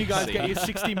just letting you guys get your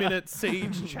 60. 60-minute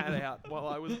siege chat out while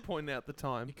I was pointing out the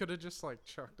time. You could have just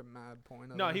chucked a mad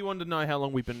pointer. No, he wanted to know how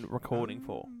long we've been recording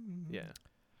for. Yeah.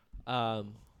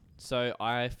 So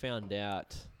I found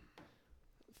out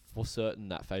for certain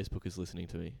that Facebook is listening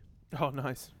to me. Oh,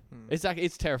 nice.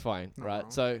 It's terrifying, No.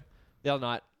 right? So the other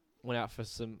night went out for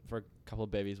a couple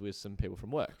of bevies with some people from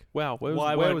work. Wow. Where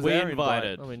Why where weren't was we our invite?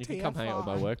 invited? I mean, you can come hang out with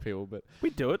my TFI. work people, but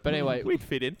We'd do it. But anyway, we'd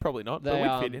fit in. Probably not, but they,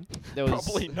 we'd fit in. there was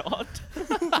Probably not.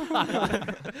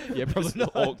 yeah, probably Just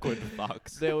not. awkward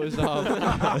fucks. There was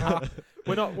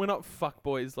We're not fuck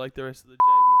boys like the rest of the JB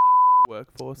Hi-Fi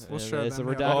workforce. We'll Yeah, show there's them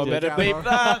a how Oh, to redacted- do better beep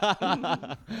Java.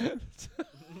 that.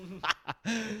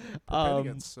 Prepare to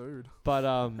get sued. but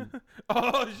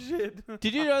Oh shit!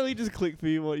 did you only just click for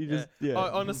you what you just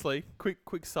Honestly,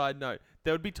 quick side note.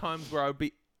 There would be times where I would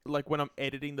be like when I'm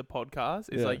editing the podcast.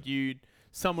 It's Yeah. like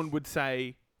someone would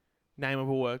say name of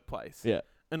a workplace. Yeah.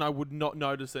 And I would not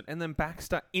notice it. And then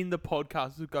Baxter in the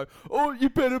podcast would go, "Oh, you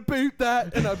better beep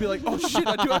that." And I'd be like, "Oh shit,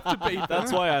 I do have to beep that."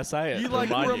 That's why I say it. You like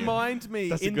remind me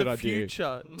That's a in good the idea.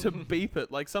 future to beep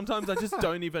it. Like sometimes I just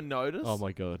don't even notice. Oh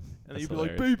my god. And That's you'd be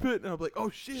like, hilarious. "Beep it," and I'd be like, "Oh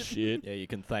shit." Shit. Yeah, you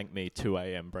can thank me 2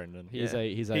 a.m. Brendan. He's Yeah.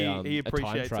 He a time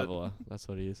appreciates it. traveler. That's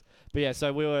what he is. But yeah,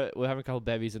 so we were having a couple of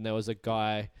bevies, and there was a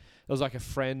guy. It was like a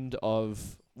friend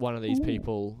of one of these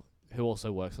people who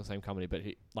also works for the same company, but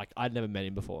I'd never met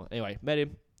him before. Anyway, met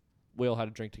him. We all had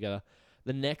a drink together.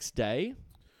 The next day,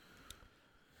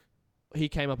 he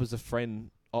came up as a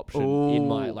friend option in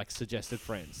my Ooh. suggested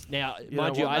friends. Now, You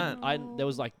mind don't you, want there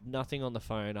was nothing on the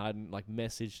phone. I hadn't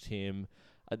messaged him,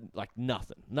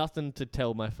 nothing to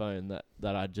tell my phone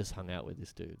that I just hung out with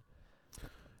this dude.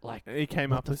 Like, He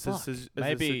came What up the as a, fuck? as a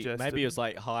Maybe suggested. it was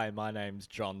like, "Hi, my name's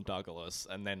John Douglas,"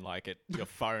 and then like your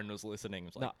phone was listening.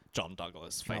 It was like No. John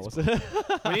Douglas, no, Facebook, was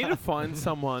it? We need to find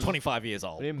someone 25 years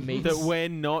old. We didn't meet. that we're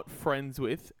not friends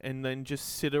with, and then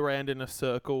just sit around in a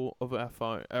circle of our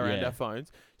phone around Yeah. our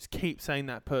phones. Just keep saying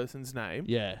that person's name,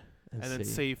 Yeah. and then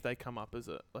see if they come up as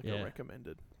a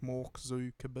recommended. Mark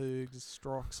Zuckerberg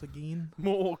strikes again.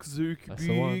 Mark That's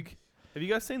the one. Zuckerberg. Have you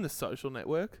guys seen The Social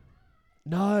Network?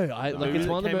 No, I The like movie it's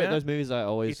that one of came out? those movies I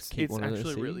always It's keep wanting to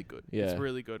actually see. really good. Yeah. It's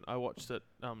really good. I watched it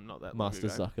not that Master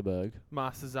long ago. Zuckerberg.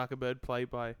 Master Zuckerberg, played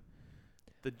by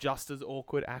the just as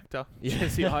awkward actor Yeah.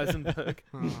 Jesse Eisenberg.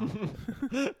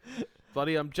 Oh.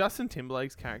 Bloody Justin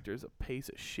Timberlake's character is a piece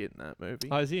of shit in that movie.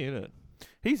 Oh, is he in it?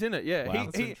 He's in it, yeah. Wow.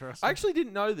 That's He interesting. I actually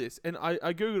didn't know this, and I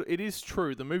googled. It is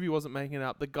true. The movie wasn't making it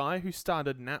up. The guy who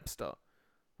started Napster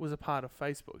was a part of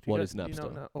Facebook. What Do is you know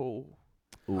Napster? Oh,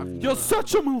 Ooh. you're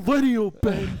such a millennial,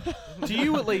 Ben. Do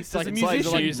you at least, as a It's like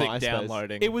musician? music MySpace.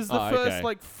 downloading. It was the Oh, first okay.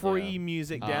 like free Yeah.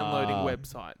 music downloading Ah.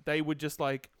 website. They would just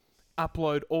like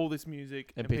upload all this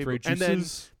music and MP3 people, and then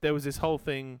juices. there was this whole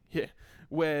thing,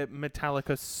 where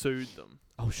Metallica sued them.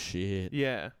 Oh shit.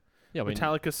 Yeah, Yeah, I mean,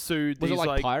 Metallica sued was these it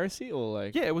like piracy or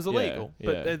like? yeah, it was Yeah, illegal.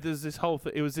 But yeah. there's this whole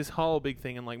it was this whole big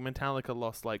thing, and like Metallica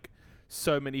lost like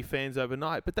so many fans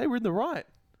overnight, but they were in the right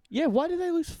Yeah, why did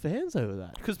they lose fans over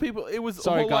that? because people. It was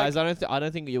Sorry, all guys. Like, I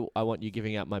don't think I want you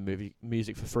giving out my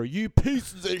music for free. You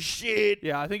pieces of shit.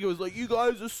 yeah, I think it was like, you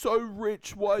guys are so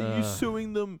rich. Why are you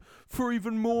suing them for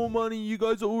even more money? You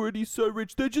guys are already so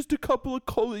rich. They're just a couple of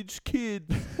college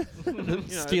kids. know.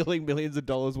 Stealing millions of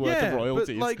dollars worth of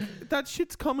royalties. but like that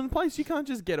shit's commonplace. You can't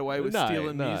just get away with No,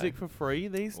 stealing no. music for free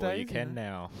these well, days. you can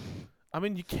now. I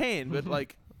mean, you can, but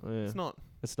like Yeah. it's not.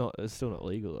 It's still not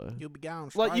legal though. You'll be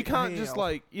going Like you straight to can't just hell.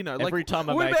 like like Every time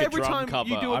I what make about a every drum time cover,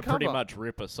 you do a I pretty cover? much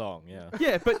rip a song. Yeah.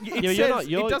 Yeah, but it you're says not-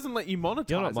 you're- it doesn't let you monetize.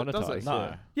 You're not it, does it? monetized.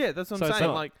 No. Yeah, that's what So I'm it's saying.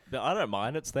 not- Like I don't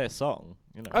mind. It's their song.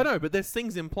 You know. I know, but there's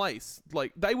things in place.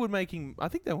 Like they were making. I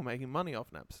think they were making money off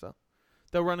Napster.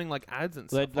 They were running like ads and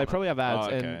They, stuff. they on probably have ads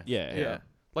Oh, okay. and yeah. yeah.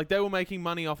 Like they were making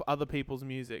money off other people's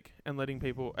music and letting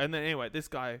people. And then anyway, this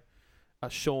guy,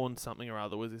 Sean something or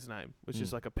other was his name, was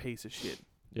just like a piece of shit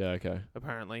Yeah, okay.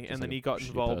 apparently. Just And then like a he got shitty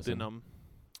involved person.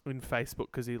 in Facebook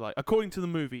because he like, according to the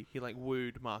movie, he like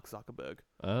wooed Mark Zuckerberg.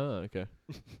 Oh, okay.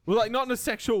 Well, like not in a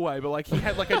sexual way, but like he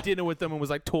had like a dinner with them and was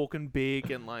like talking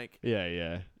big and like Yeah,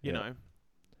 yeah. you yeah.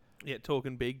 know,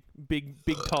 talking big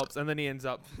tops, and then he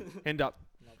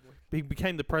he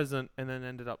became the president, and then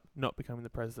ended up not becoming the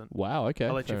president. Wow, okay.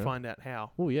 I'll let you fair find out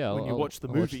how. Oh, yeah. when you watch the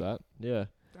I'll movie. Watch that. Yeah.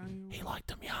 Damn. He liked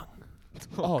them young.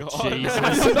 Oh, God. Jesus.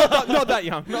 not that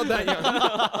young. Not that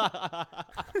young.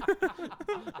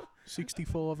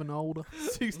 65 and older.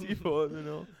 64 and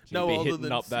all. You'd No be older hitting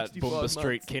than up that 65 Boomba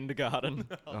Street months. kindergarten.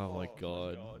 Oh, my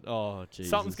God. Oh, Jesus.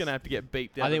 Something's gonna have to get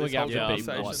beeped out. I think of we're this gonna whole have to beep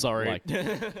conversation. what- Sorry.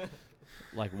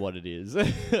 Like what it is.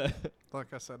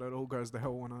 Like I said, it all goes to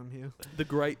hell when I'm here. The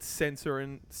great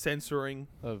censoring.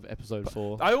 Of episode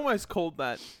 4. I almost called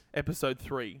that episode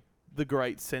 3 the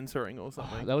great censoring or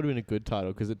something. That would have been a good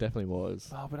title because it definitely was.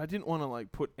 Oh, but I didn't want to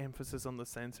like put emphasis on the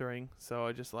censoring, so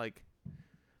I just like.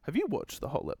 Have you watched the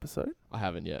whole episode? I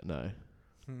haven't yet, no.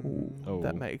 Hmm.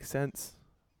 That Oh. makes sense.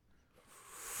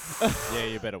 Yeah,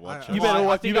 you better watch I- it. You better I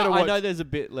watch. think You better I watch. know there's a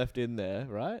bit left in there,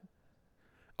 right?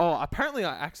 Oh, apparently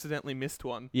I accidentally missed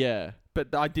one, Yeah.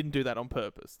 but I didn't do that on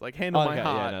purpose. Like hand on Okay, my yeah,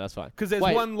 heart, no, that's fine. because there's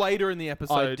Wait. one later in the Oh,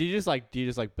 episode. do you just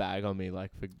like bag on me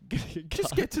like for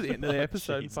Just get to the end of the Oh,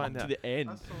 episode and jeez, find up out. to the end.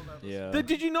 Yeah.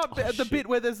 Did you not Oh, at the shit. bit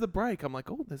where there's the break? I'm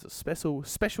like, oh, there's a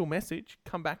special message.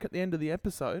 Come back at the end of the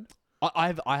episode.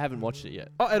 I haven't watched it yet.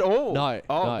 Oh, at all? No,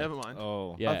 Oh, no. never mind.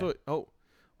 Oh. Yeah. I thought. Oh,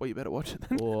 well, you better watch it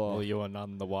then. Or Well, you are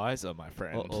none the wiser, my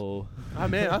friend. oh, Oh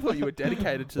man, I thought you were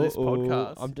dedicated to this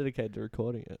podcast. I'm dedicated to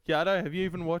recording it. Yeah, I know. Have you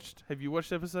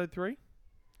watched episode 3?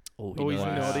 Oh, Oh, he's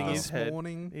Wow. nodding his This head.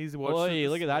 morning. He's watched. Oh, it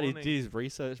look this at that. He morning. did his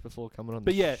research before coming on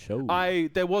But the yeah, show.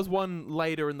 there was one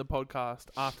later in the podcast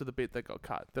after the bit that got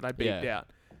cut that I beeped Yeah. out.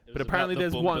 It But was apparently about the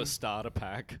there's Boomba one- starter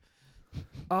pack.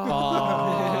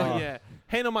 Oh, yeah.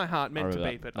 Hand on my heart, meant to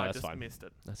remember beep that. it. No, I that's just fine. missed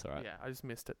it. That's all right. Yeah, I just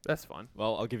missed it. That's fine.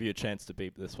 Well, I'll give you a chance to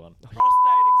beep this one.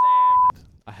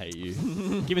 I hate you.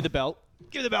 Give me the belt.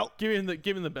 Give me the belt. Give him the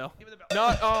bell. Give him the bell.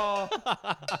 No. Oh.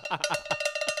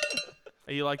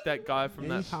 Are you like that guy from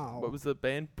that? Yeehaw. What was the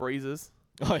band? Breezes.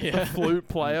 Oh The yeah. flute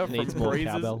player Needs from more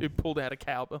Breezes cowbell. who pulled out a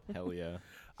cowbell. Hell yeah.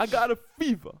 I got a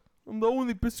fever. I'm the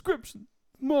only prescription.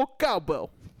 More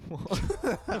cowbell.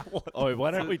 Oh,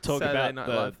 why don't we talk Saturday about Night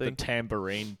the Live thing.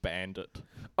 tambourine bandit?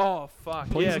 Oh fuck!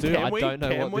 Please yeah, do. can I we? don't know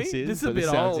Can what we? this is, This is a but bit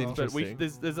this sounds old, but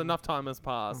interesting. there's enough time has I'm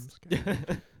passed.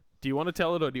 scared. Do you want to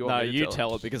tell it or do you want No, me to you tell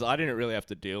tell it because I didn't really have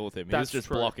to deal with him. He was That's just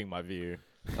true. blocking my view.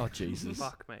 Oh Jesus.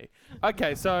 Fuck me.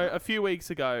 Okay, so a few weeks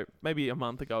ago, maybe a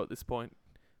month ago at this point,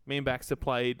 me and Baxter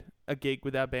played a gig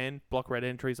with our band. Block red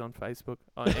entries on Facebook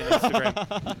and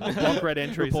Instagram. Block red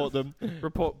entries. Report them.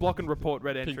 Block and report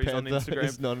red Pink entries on Panther Instagram.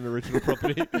 is not an original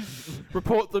property.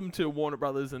 Report them to Warner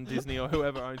Brothers and Disney or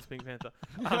whoever owns Pink Panther.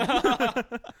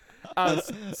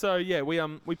 So yeah,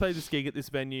 we played this gig at this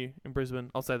venue in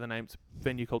Brisbane. I'll say the name. It's a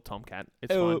venue called Tomcat.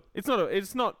 It's Oh. fine.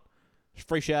 It's not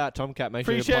Free shout out Tomcat. Make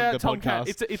free sure you plug shout the Tomcat.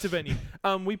 podcast. It's a venue.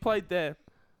 We played there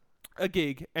a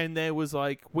gig, and there was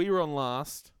like we were on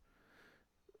last.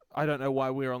 I don't know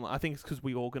why we were on. I think it's because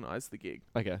we organised the gig.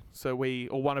 Okay. So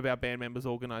one of our band members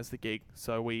organised the gig.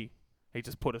 So he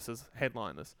just put us as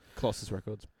headliners. Colossus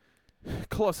Records.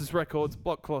 Colossus Records,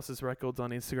 block Colossus Records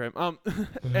on Instagram.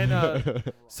 And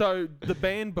so the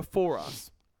band before us.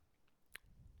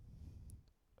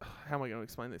 How am I going to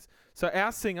explain this? So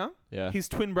our singer, Yeah. his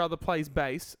twin brother plays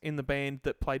bass in the band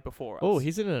that played before us. Oh,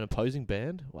 he's in an opposing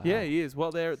band. Wow. Yeah, he is.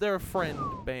 Well, they're a friend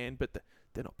band, but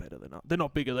they're not better than us. They're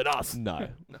not bigger than us. No.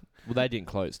 No. Well, they didn't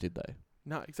close, did they?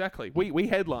 No, exactly. We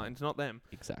headlined, not them.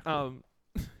 Exactly.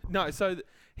 No. So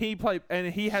he played,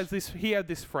 and he had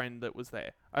this friend that was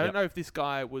there. I don't Yep. know if this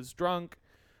guy was drunk,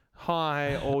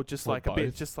 high, or just Or like a bit,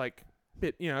 both. just like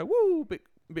bit, bit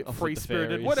Off with free the spirited,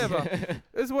 fairies. whatever.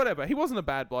 It's whatever. He wasn't a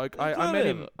bad bloke. I met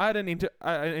him. Whatever.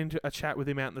 I had a chat with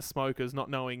him out in the smokers, not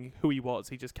knowing who he was.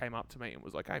 He just came up to me and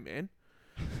was like, "Hey, man."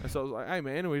 And so I was like, "Hey,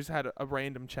 man," and we just had a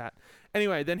random chat.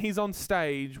 Anyway, then he's on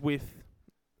stage with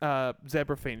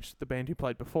Zebrafinch, the band who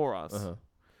played before us, Uh-huh.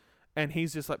 and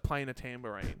he's just like playing a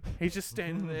tambourine. He's just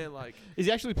standing there like, Is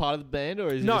he actually part of the band, or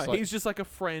is he no, just like, he's just like a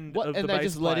friend what? of And the they bass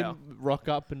just player. let him rock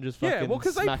up and just fucking Yeah, well,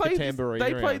 because they smack a played tambourine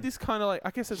they around. played this kind of like,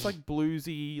 I guess it's like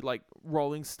bluesy, like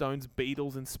Rolling Stones,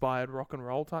 Beatles inspired rock and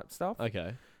roll type stuff.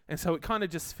 Okay. And so it kind of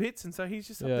just fits. And so he's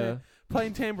just up Yeah. there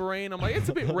playing tambourine. I'm like, it's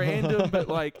a bit random, but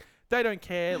like they don't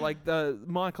care. Like the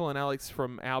Michael and Alex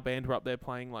from our band were up there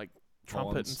playing like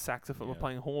trumpet Horns. and saxophone, were Yeah.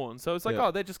 playing horns. So it's like, Yeah.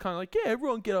 oh, they're just kind of like, yeah,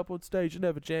 everyone get up on stage and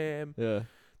have a jam. Yeah.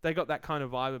 They got that kind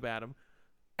of vibe about them.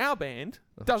 Our band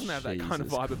doesn't have that kind of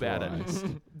Jesus vibe about it. Christ.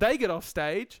 They get off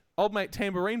stage. Old mate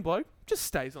tambourine bloke just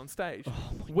stays on stage.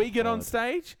 Oh my We get on God.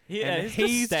 stage. Yeah, and he's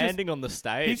he's just standing on the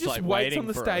stage. He just like, waits waiting on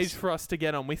the for stage us. for us to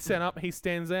get on. We set up. He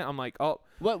stands there. I'm like, oh,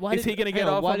 Why Is he didn't- gonna get hang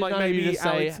on, off? why I'm didn't like, none of you maybe just say,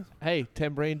 Alex- hey,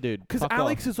 tambourine dude, because fuck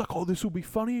Alex off. is like, oh, this will be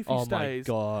funny if he Oh stays.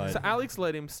 my God. So Alex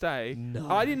let him stay. No.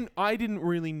 I didn't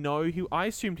really know. I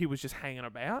assumed he was just hanging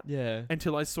about Yeah.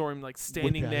 until I saw him like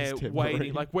standing out there his waiting.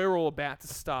 tambourine. Like we're all about to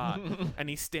start, and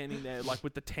he's standing there like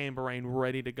with the tambourine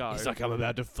ready to go. He's like, I'm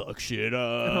about to fuck shit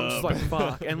up. And I'm just like,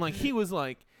 fuck. And like he was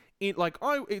like,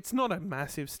 it's not a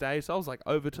massive stage, so I was like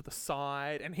over to the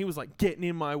side, and he was like getting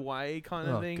in my way, kind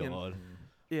of oh thing. And God.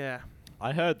 yeah,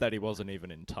 I heard that he wasn't even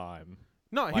in time.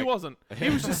 no, he Like- wasn't. He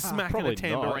was just smacking Probably a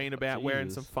tambourine not. about, wearing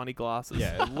Jesus. some funny glasses.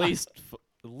 Yeah, at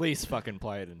least fucking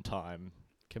play it in time.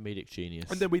 Comedic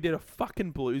genius. And then we did a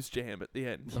fucking blues jam at the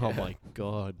end. oh my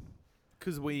God.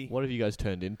 Because What have you guys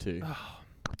turned into?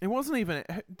 it wasn't even.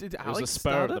 Did It was Alex a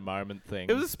spur start of it? the moment thing.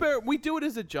 It was a spur. We do it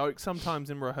as a joke sometimes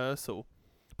in rehearsal,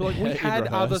 but like we In had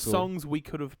other rehearsal. songs we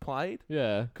could have played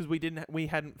Yeah. because we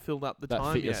hadn't filled up the That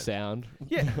time fit your yet. sound.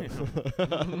 Yeah.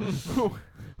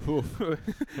 Oof.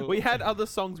 We had other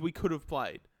songs we could have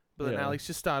played, but then Yeah. Alex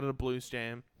just started a blues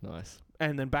jam, Nice.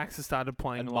 and then Baxter started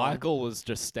playing and along. Michael was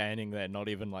just standing there, not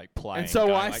even like playing. And so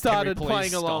going, I like, started "Can we please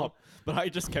playing along." stop?" But I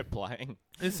just kept playing.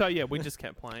 And so yeah, we just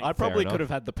kept playing. I probably enough. could have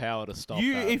had the power to stop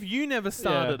that. If you never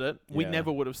started it, we Yeah.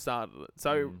 never would have started it.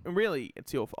 So Mm. really,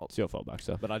 it's your fault. It's your fault,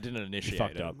 Baxter. But I didn't initiate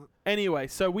fucked it. up. Anyway,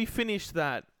 so we finished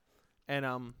that,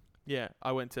 and yeah,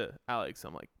 I went to Alex.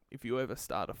 I'm like, if you ever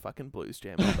start a fucking blues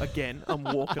jam again, I'm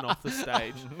walking off the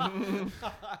stage.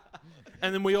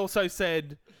 And then we also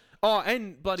said, oh,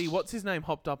 and bloody, what's his name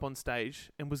hopped up on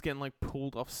stage and was getting like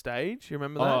pulled off stage. You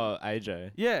remember that? Oh,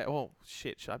 AJ. Yeah. Well,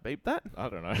 shit. Should I beep that? I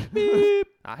don't know.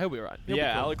 He'll be right. He'll be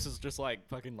Yeah, cool. Alex is just like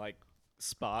fucking like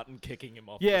Spartan kicking him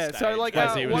off. Yeah. the So stage like,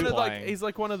 as he was one of playing. he's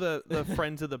like one of the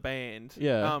friends of the band.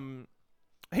 Yeah.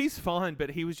 He's fine, but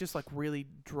he was just like really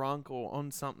drunk or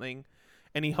on something,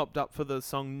 and he hopped up for the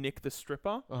song "Nick the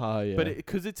Stripper." Oh yeah. But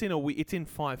because it's in it's in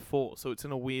 5/4, so it's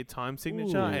in a weird time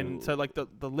signature, and so like the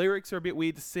lyrics are a bit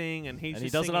weird to sing, and he's and he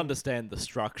just doesn't singing- understand the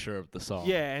structure of the song.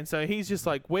 Yeah, and so he's just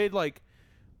like we're like,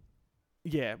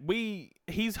 yeah,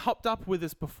 he's hopped up with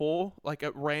us before, like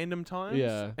at random times,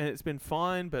 Yeah. and it's been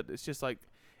fine, but it's just like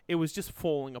it was just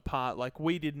falling apart. Like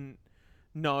we didn't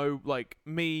know, like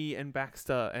me and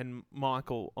Baxter and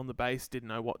Michael on the bass didn't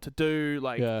know what to do,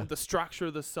 like Yeah. the structure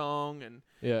of the song, and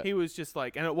yeah. he was just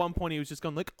like, and at one point he was just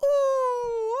going like,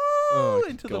 ooh, Oh,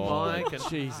 into God. the mic. And,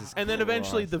 Jesus. and then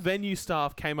eventually Christ. the venue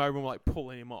staff came over and were like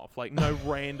pulling him off. Like no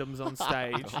randoms on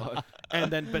stage.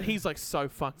 And then, but he's like so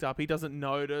fucked up. He doesn't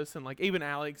notice. And like even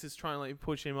Alex is trying to like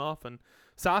push him off. And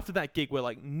so after that gig, we're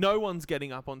like, no one's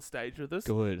getting up on stage with us.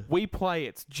 Good. We play,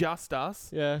 it's just us.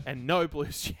 Yeah. And no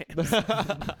blues jams.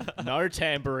 No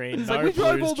tambourine, It's no like we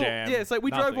drove blues all the jam. it's like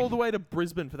we drove all nothing. the way to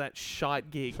Brisbane for that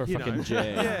shite gig. For a you fucking know?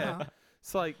 jam. Yeah.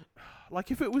 It's like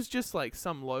if it was just like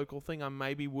some local thing, I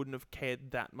maybe wouldn't have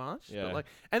cared that much. Yeah. But like,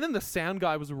 and then the sound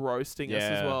guy was roasting us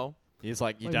as Yeah. well. He's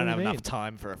like, you Wait, don't what have do you enough mean?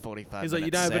 time for a 45 He's like, you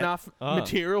minute don't have set." enough Ah.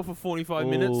 material for 45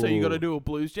 minutes, so you got to Ooh. do a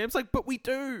blues jam. It's like, but we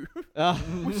do.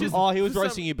 Which is Oh, he was for some-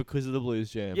 roasting you because of the blues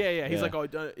jam. Yeah. He's like, oh,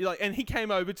 don't. Like, and he came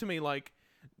over to me like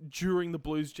during the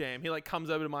blues jam. He like comes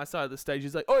over to my side of the stage.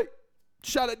 He's like, oi,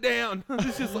 shut it down.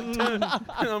 It's just like turn.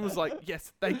 And I was like,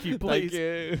 yes, thank you, please.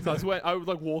 Thank you. So I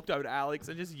like walked over to Alex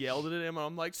and just yelled at him, and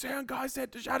I'm like, "Sound guy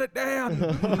said to shut it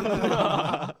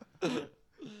down."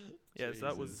 Yes,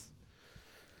 that was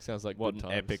Sounds like What good an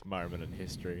times. epic moment in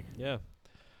history. Yeah.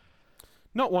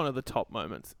 not one of the top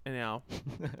moments in our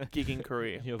gigging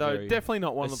career. You're Though very definitely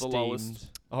not one of the lowest. Esteemed.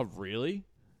 Oh, really?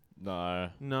 No.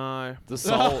 No. The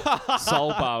Soul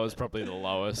Bar was probably the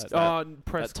lowest. Oh,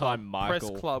 Press that Club. time Michael-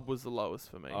 Press Club was the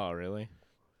lowest for me. Oh, really?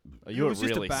 Oh, it you were was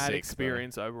really just a bad sick,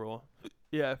 experience overall.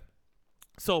 Yeah.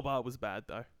 Soul Bar was bad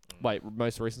though. Wait,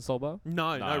 most recent Soul Bar?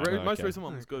 No, No, most okay. recent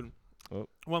one was good. Oh.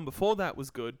 One before that was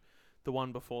good. The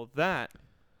one before that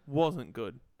wasn't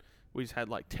good. We just had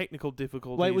like technical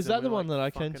difficulties. Wait, was and that we the were, one like, that I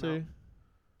came fucking to? up.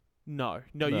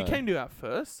 No, you No. came to our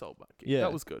first Soul Bar gig. Yeah.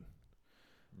 That was good.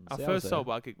 Our See, I was first there. Soul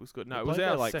Bar gig was good. No, We it was played our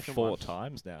there like second 4 one.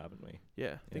 times now, haven't we?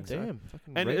 Yeah, I think so. Damn.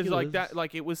 Fucking And it was like regulars. that.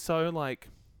 Like it was so like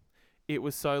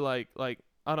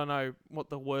I don't know what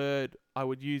the word I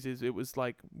would use is. It was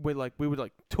like we were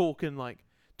like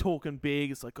talking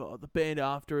big. It's like, oh, the band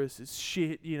after us is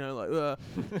shit. You know,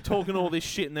 like talking all this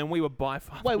shit, and then we were by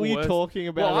far. Wait, were you worst. talking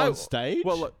about Well, it I- on stage?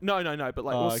 Well, look, no. But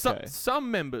like, Oh, well, okay. some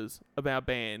members of our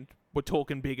band were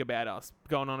talking big about us,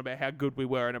 going on about how good we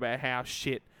were and about how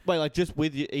shit. Wait, like just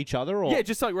with each other, or Yeah,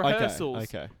 just like rehearsals.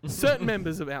 Okay. Certain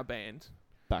members of our band.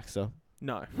 Baxter.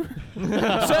 No.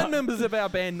 Certain members of our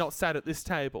band not sat at this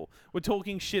table. We're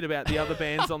talking shit about the other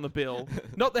bands on the bill.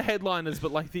 Not the headliners,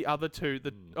 but like the other two.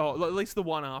 At least the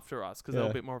one after us, because they're Yeah.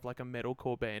 a bit more of like a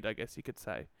metalcore band, I guess you could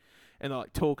say. And they're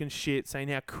like talking shit, saying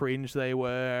how cringe they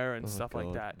were and Oh, stuff like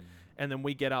God. that. And then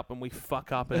we get up and we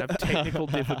fuck up and have technical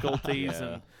difficulties Yeah.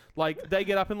 and like they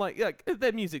get up and like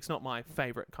their music's not my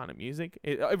favorite kind of music.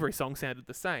 Every song sounded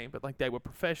the same, but like they were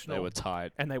professional. They were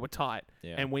tight. and they were tight,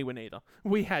 Yeah. and we were neither.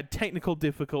 We had technical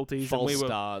difficulties, False and we were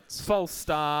starts. false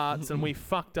starts, and we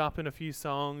fucked up in a few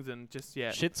songs, and just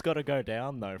Shit's got to go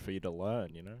down though for you to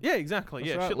learn, you know. yeah, exactly,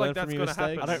 That's yeah, right, shit learn like that's from your gonna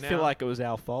happen. mistakes. I don't feel now. like it was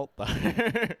our fault though.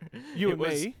 You It and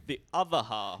was me. the other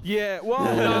half. Yeah, well,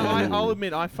 no, I'll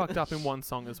admit I fucked up in one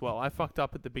song as well. I fucked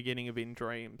up at the beginning of In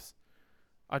Dreams.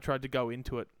 I tried to go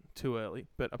into it too early,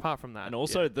 but apart from that, And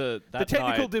also yeah. the technical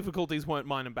night, difficulties weren't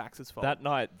mine and Bax's fault. that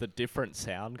night the different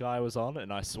sound guy was on,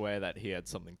 and I swear that he had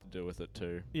something to do with it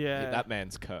too. yeah, That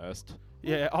man's cursed.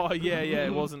 yeah, oh yeah,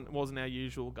 it wasn't our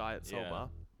usual guy at Soul Yeah. Bar.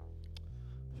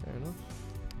 Fair enough.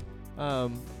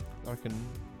 I reckon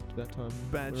it's about time.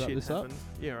 Bad we wrap shit this up. happened.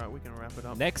 Yeah, right, we can wrap it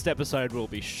up. Next episode we'll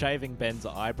be shaving Ben's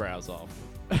eyebrows off.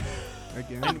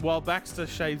 Again. And while Baxter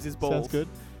shaves his balls. Sounds good.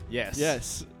 Yes.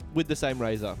 Yes, with the same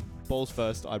razor. Balls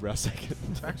first, eyebrows second.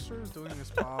 Baxter is doing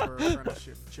his barber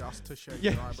apprenticeship just to shave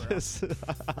your eyebrows. Yes.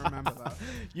 Remember that.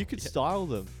 You could Yeah. style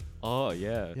them. Oh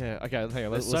yeah. Yeah. Okay. Hang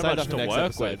on. There's We'll so save that much for to next work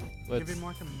episode. Give Let's, him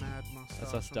like a mad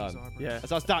mustache. us on done. his eyebrows. Yeah.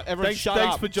 that's us done. Everyone, Thanks- shut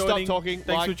thanks up. for joining. Stop talking. Thanks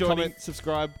like, for joining. comment,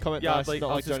 subscribe, comment nice. Yardley, Not I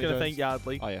like was just Johnny going to Jones. thank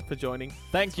Yardley Oh, yeah. for joining.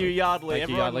 Thank you, Yardley. Thank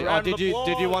you, Everyone, Yardley. Oh, round did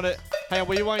of you want to? Hang on.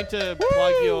 Were you wanting to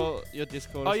plug your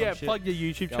Discord? Oh or yeah, some shit? plug your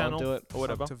YouTube Go on, channel do it. or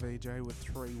whatever. Sub to VJ with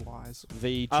 3 Y's.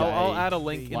 VJ. I'll add a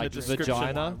link in like the description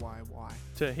vagina. Why?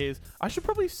 to his. I should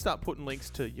probably start putting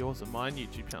links to yours and mine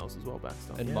YouTube channels as well,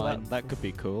 Baxter. And Yeah, mine. that could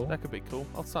be cool. That could be cool.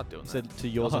 I'll start doing that. Said to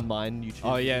yours and mine YouTube.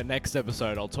 Oh yeah, next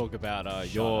episode I'll talk about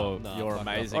your Nah, your fuck off.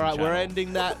 amazing. All right, we're channel.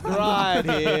 ending that right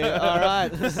here. All right,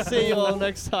 see you all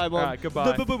next time on All right,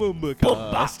 goodbye. the Boom Boom Boom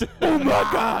Cast. Oh my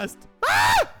God!